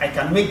if I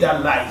can make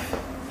that life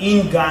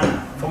in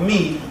Ghana, for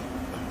me,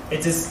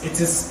 it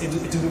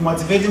will be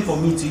motivating for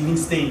me to even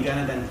stay in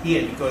Ghana than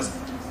here, because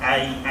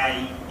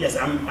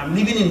I'm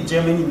living in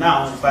Germany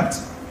now, but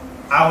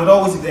I would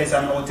always, if there's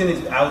an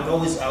alternative, I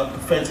would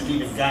prefer to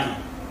live in Ghana.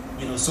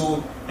 You know,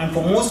 so, and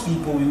for most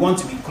people, we want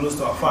to be close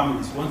to our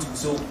families. We want to be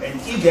so,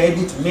 and if they're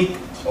able to make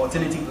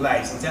alternative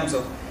lives in terms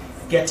of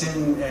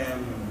getting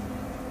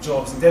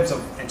jobs, in terms of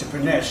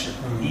entrepreneurship,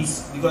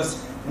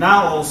 because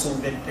now also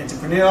the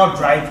entrepreneurial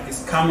drive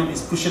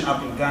is pushing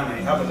up in Ghana.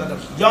 You have a lot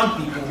of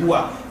young people who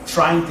are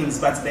trying things,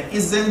 but there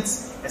isn't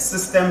a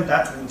system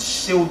that would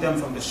shield them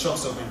from the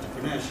shocks of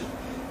entrepreneurship.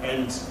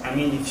 And I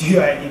mean, if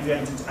you're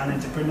an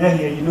entrepreneur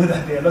here, you know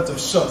that there are a lot of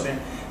shocks, and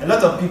a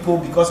lot of people,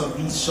 because of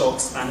these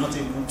shocks, are not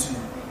able to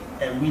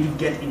really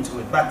get into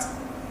it. But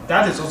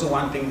that is also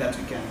one thing that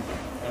we can,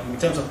 in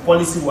terms of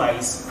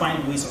policy-wise,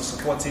 find ways of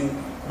supporting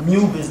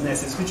new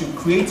businesses which will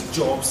create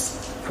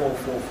jobs for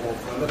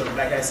a lot of,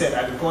 like I said,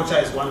 agriculture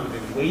is one of the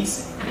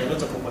ways. There are a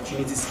lot of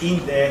opportunities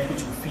in there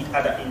which will feed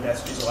other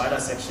industries or other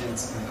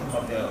sections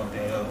of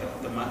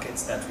the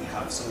markets that we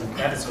have. So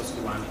that is also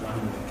one way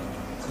we can do.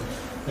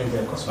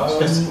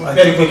 I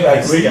very quickly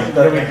agree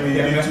that we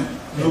need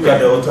to look at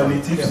the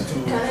alternatives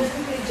to. Can I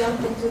quickly jump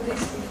into this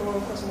before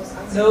Cosmas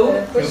answers No.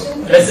 the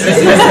question? Let's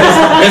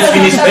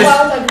finish It's this.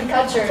 about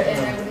agriculture,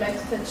 and I would like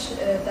to touch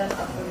that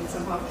up on it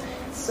somehow.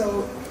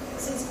 So,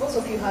 since both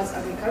of you has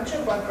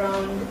agriculture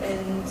background,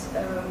 and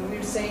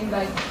we're saying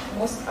like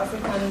most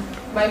African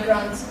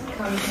migrants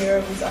come here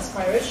with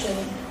aspiration,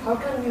 how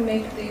can we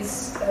make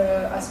this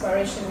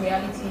aspiration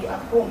reality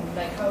at home?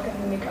 Like, how can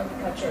we make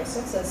agriculture a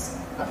success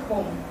at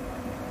home?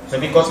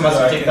 Maybe Cosmas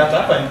will take that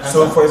up and answer.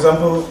 So, for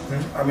example,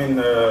 I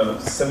mean,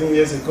 7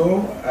 years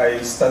ago,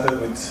 I started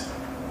with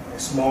a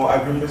small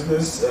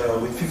agribusiness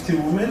with 50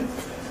 women,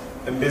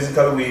 and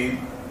basically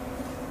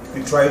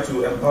we try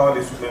to empower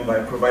these women by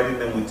providing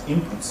them with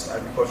inputs,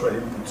 agricultural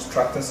inputs,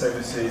 tractor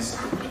services,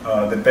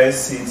 the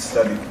best seeds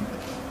that they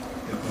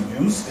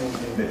could use in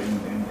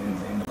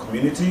the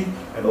community,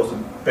 and also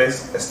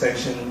best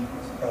extension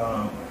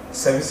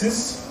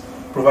services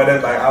provided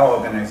by our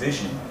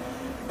organization.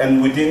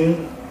 And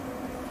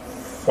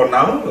for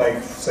now,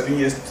 like 7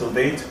 years till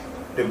date,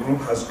 the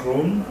group has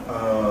grown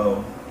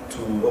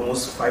to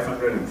almost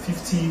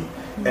 550,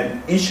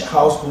 and each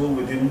household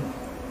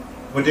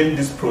within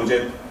this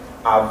project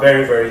are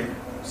very, very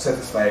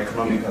satisfied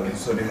economically.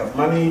 So they have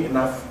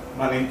enough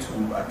money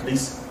to at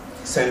least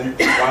send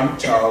one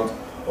child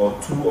or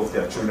two of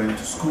their children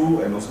to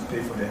school and also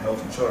pay for their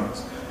health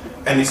insurance.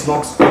 And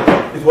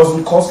it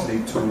wasn't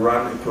costly to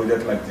run a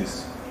project like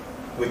this.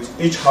 With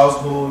each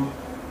household,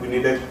 we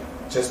needed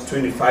just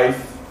 25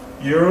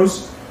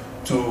 euros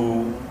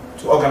to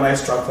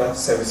organize tractor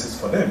services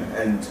for them,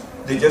 and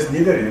they just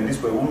needed it. And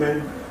these were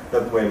women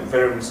that were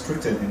very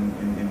restricted in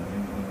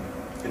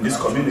this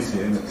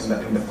community, in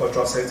the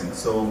cultural setting.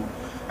 So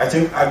I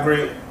think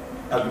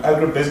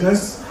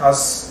agribusiness has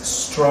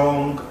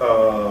strong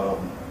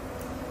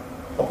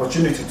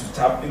opportunity to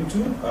tap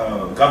into.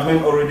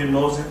 Government already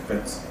knows it,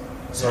 but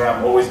sorry,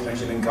 I'm always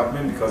mentioning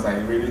government because I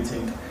really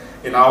think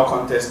in our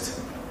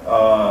context,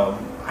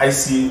 I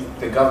see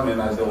the government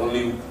as the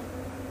only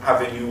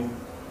avenue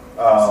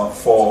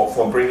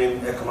for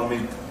bringing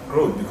economic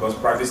growth, because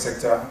private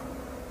sector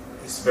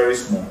is very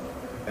small,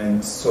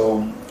 and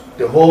so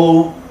the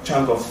whole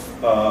chunk of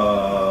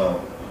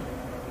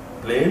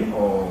blame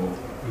or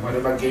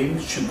whatever gain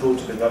should go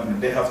to the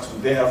government.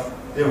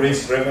 They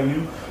raise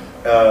revenue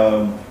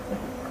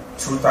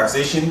through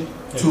taxation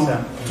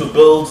to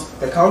build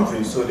the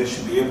country, so they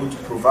should be able to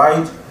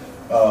provide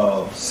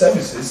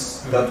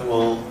services that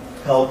will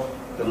help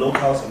the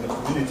locals and the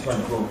community to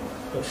grow.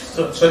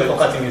 So, sorry for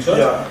cutting you short,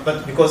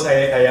 but because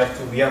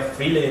we have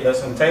really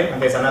less on time,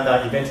 and there's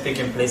another event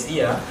taking place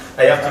here,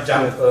 I have to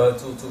jump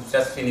to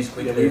just finish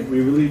quickly. Yeah, we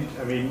really,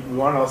 I mean, we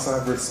want to also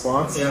have a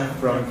response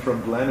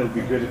from Glenn. It would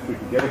be good if we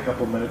could get a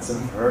couple minutes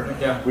in for her.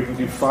 Yeah. We can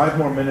do 5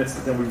 more minutes,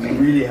 but then we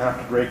really have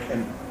to break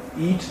and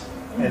eat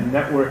and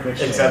network and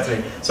exchange.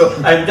 Exactly. So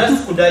I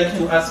just would like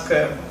to ask,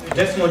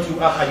 Desmond, you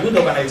are a youth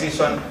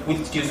organization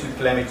which deals with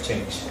climate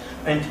change,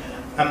 and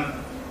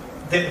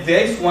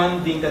there is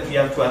one thing that we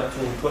have to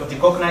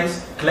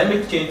recognize: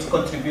 climate change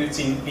contributes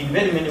in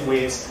very many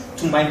ways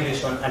to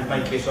migration, and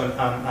migration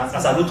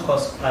as a root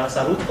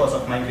cause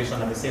of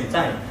migration at the same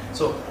time.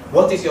 So,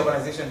 what is your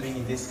organization doing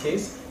in this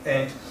case,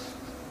 and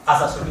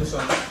as a solution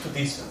to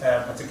these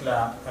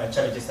particular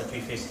challenges that we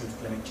face due to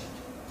climate change?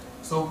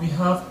 So we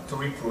have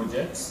 3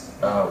 projects.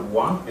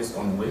 One is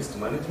on waste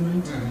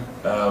management.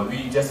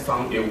 We just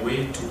found a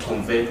way to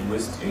convert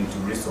waste into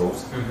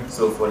resource.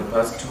 So for the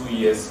past 2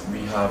 years, we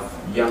have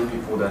young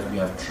people that we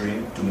have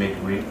trained to make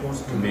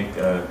raincoats, to make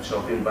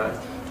shopping bags,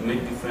 to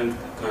make different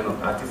kind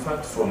of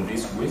artifacts from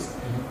this waste.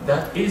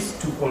 That is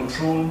to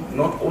control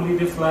not only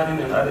the flooding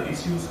and other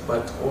issues,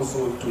 but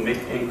also to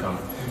make income.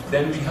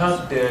 Then we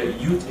have the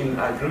youth in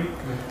agri,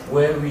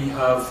 where we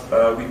have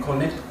we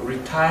connect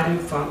retiring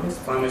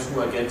farmers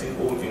who are getting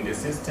old in the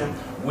system,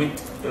 with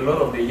a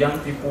lot of the young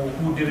people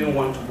who didn't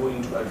want to go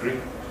into agri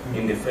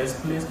in the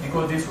first place,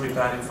 because these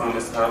retiring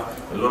farmers have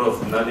a lot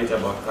of knowledge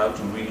about how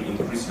to really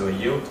increase your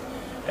yield.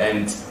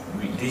 And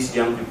these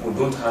young people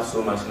don't have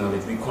so much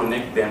knowledge. We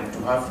connect them to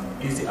have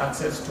easy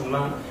access to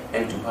land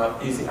and to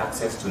have easy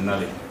access to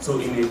knowledge. So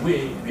in a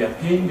way, we are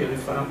paying the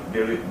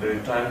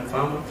retiring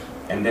farmer,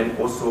 and then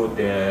also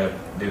the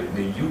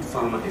youth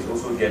farmer is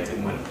also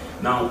getting money.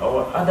 Now,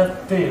 our other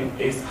thing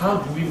is, how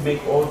do we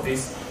make all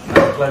this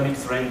climate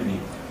friendly?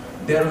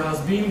 There has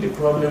been the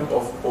problem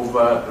of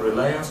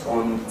over-reliance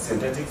on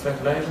synthetic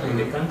fertilizer in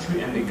the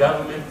country, and the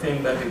government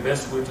think that the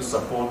best way to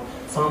support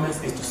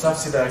farmers is to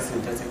subsidize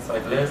synthetic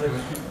fertilizer.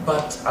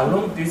 But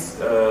along this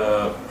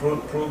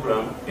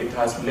program, it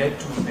has led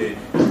to the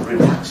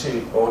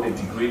reduction or the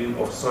degrading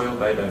of soil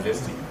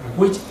biodiversity,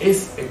 which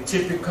is a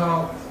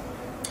typical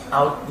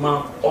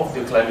outcome of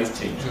the climate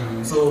change.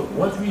 So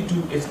what we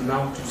do is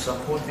now to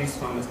support these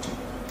farmers to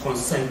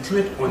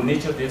concentrate on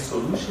nature-based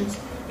solutions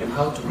and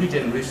how to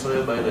regenerate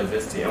soil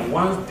biodiversity. And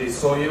once the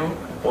soil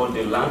or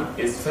the land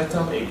is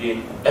fertile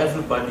again,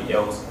 everybody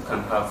else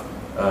can have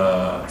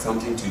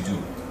something to do.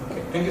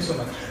 Okay, thank you so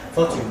much.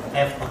 Fortune, I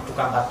have to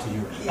come back to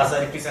you. As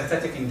a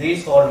representative in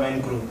this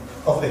all-men group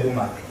of the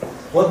women,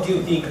 what do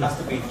you think has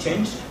to be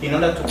changed in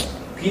order to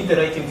give the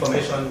right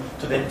information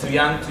to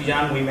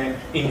young women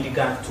in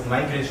regard to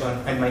migration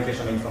and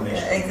migration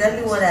information?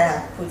 Exactly what I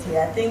have put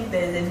here. I think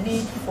there's a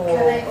need for...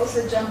 Can I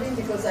also jump in,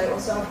 because I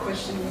also have a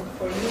question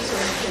for you,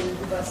 so you can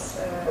give us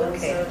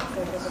answer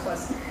for both of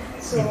us.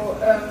 So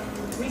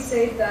we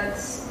said that,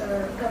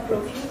 a couple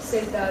of you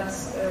said that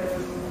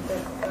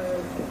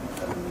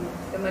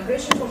the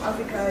migration from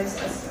Africa is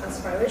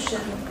aspiration,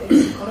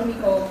 it's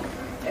economical,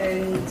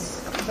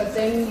 but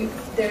then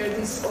there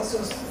is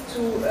also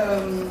two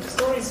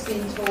stories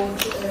being told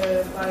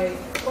by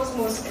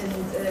Cosmas and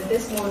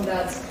Desmond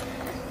that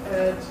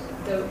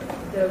the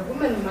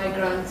women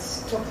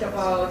migrants talked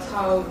about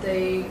how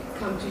they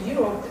come to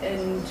Europe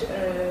and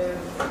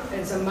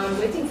there's a man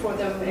waiting for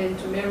them and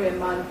to marry a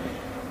man.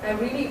 I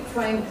really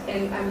find,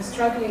 and I'm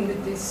struggling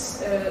with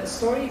this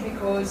story,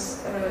 because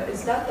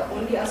is that the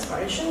only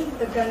aspiration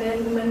the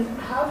Ghanaian women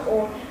have?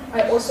 Or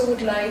I also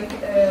would like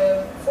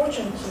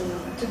Fortune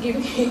to give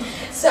me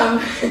some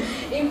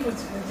input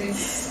with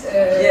this.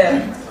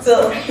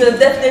 So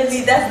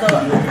definitely that's not,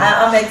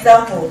 I'm an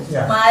example.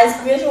 Yeah. My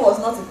aspiration was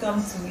not to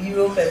come to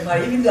Europe and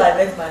marry, even though I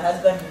met my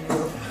husband in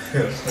Europe.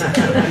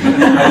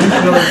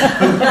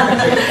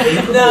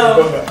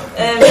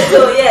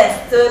 So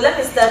yes, so let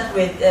me start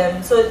with,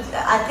 so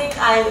I think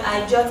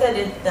I jotted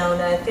it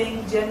down. I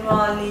think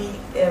generally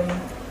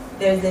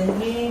there's a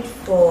need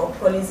for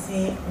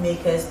policy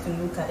makers to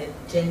look at a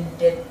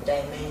gender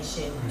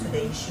dimension to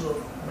the issue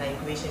of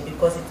migration,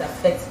 because it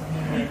affects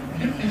women.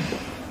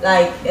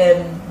 Like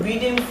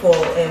reading for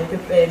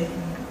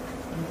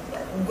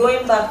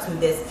going back to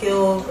the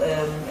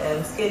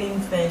scaling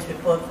French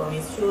report from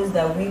it, shows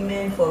that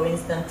women, for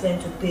instance,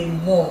 tend to pay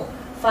more,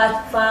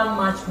 far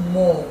much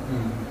more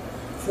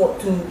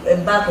to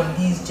embark on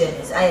these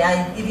journeys.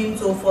 I even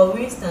so, for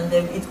instance,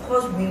 it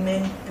costs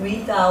women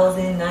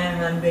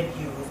 3,900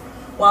 euros,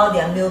 while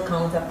their male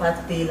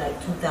counterparts pay like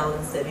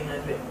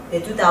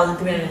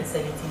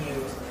 2,370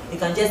 euros. You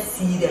can just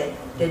see the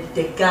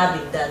gap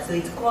in that. So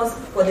it costs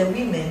for the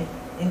women,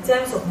 in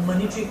terms of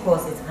monetary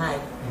cost, it's high.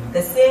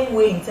 The same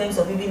way in terms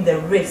of even the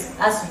risk,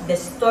 as the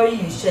story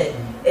you shared,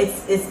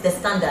 it's the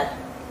standard.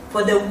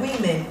 For the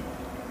women,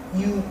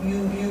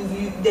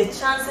 the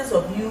chances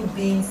of you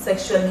being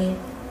sexually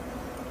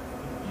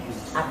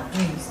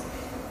abused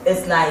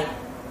is like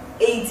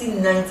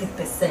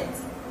 80-90%,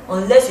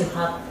 unless you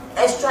have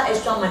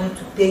extra money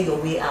to pay your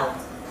way out.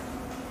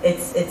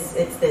 It's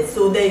there.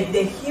 So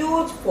the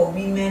huge for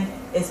women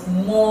is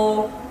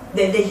more.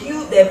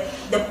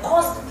 The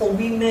cost for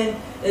women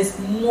is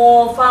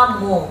far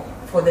more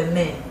for the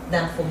men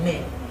than for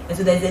men, and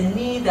so there's a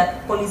need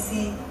that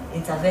policy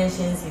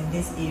interventions in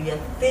this area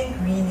think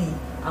really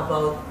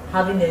about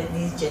having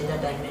these gender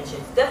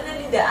dimensions.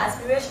 Definitely, the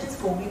aspirations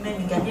for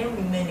women, Ghanaian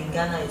women in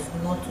Ghana, is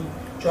not to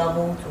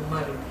travel to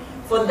marry.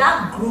 For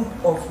that group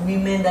of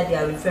women that they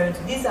are referring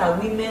to, these are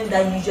women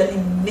that usually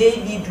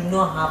maybe do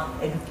not have,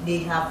 they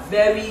have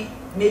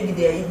maybe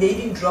they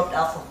even dropped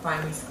out from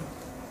primary school,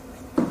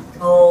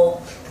 or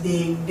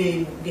they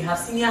have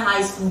senior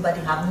high school but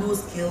they have no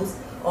skills,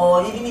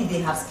 or even if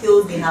they have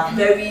skills, they have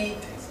very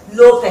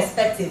low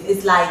perspective.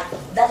 It's like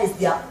that is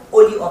their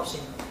only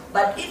option.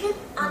 But even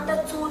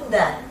undertone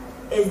that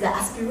is the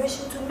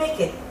aspiration to make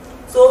it.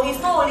 So he's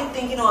not only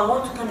thinking, oh, I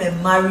want to come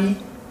and marry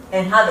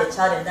and have a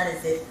child and that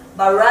is it,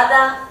 but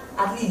rather,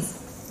 at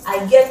least,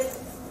 I get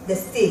the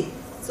stay.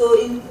 So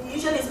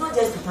usually it's not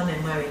just to come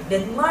and marry. The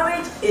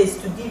marriage is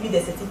to give you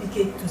the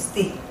certificate to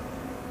stay.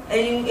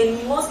 And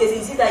in most cases,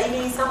 you see that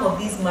even in some of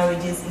these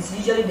marriages, it's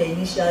usually the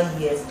initial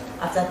years.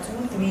 After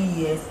 2-3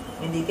 years,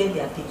 when they get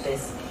their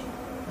papers,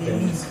 they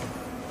leave.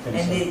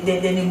 And then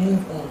they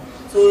move on.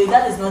 So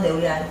that is not the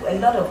only. A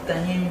lot of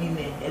Ghanaian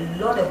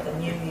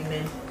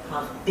women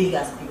have big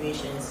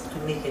aspirations to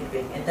make it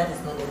big, and that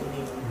is not the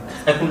only one.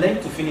 I would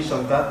like to finish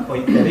on that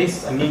point. There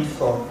is a need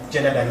for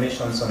gender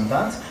dimensions on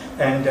that,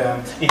 and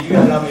if you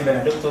allow me,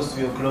 Benedictus,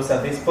 we'll close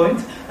at this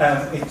point.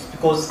 It's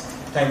because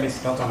time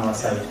is not on our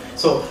side.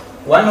 So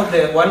One of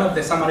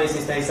the summaries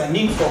is there is a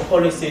need for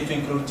policy to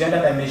include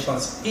gender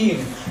dimensions in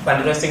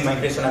addressing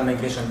migration and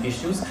migration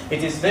issues.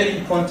 It is very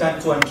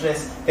important to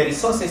address the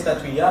resources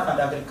that we have, and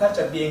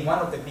agriculture being one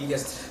of the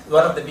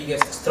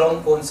biggest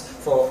strongholds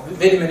for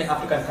very many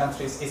African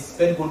countries. It's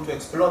very good to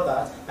explore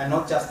that, and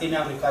not just in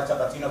agriculture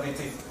but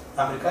innovative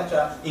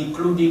agriculture,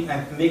 including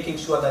and making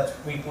sure that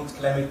we put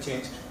climate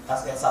change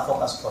as a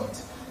focus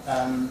point.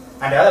 And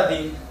the other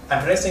thing,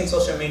 addressing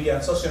social media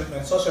and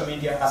social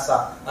media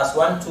as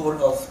one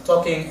tool of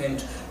talking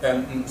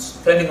and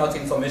spreading out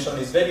information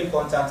is very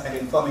important, and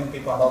informing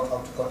people about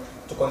how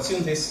to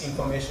consume this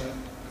information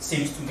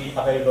seems to be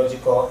a very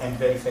logical and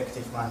very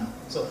effective manner.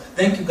 So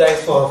thank you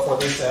guys for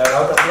this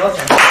round of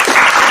applause.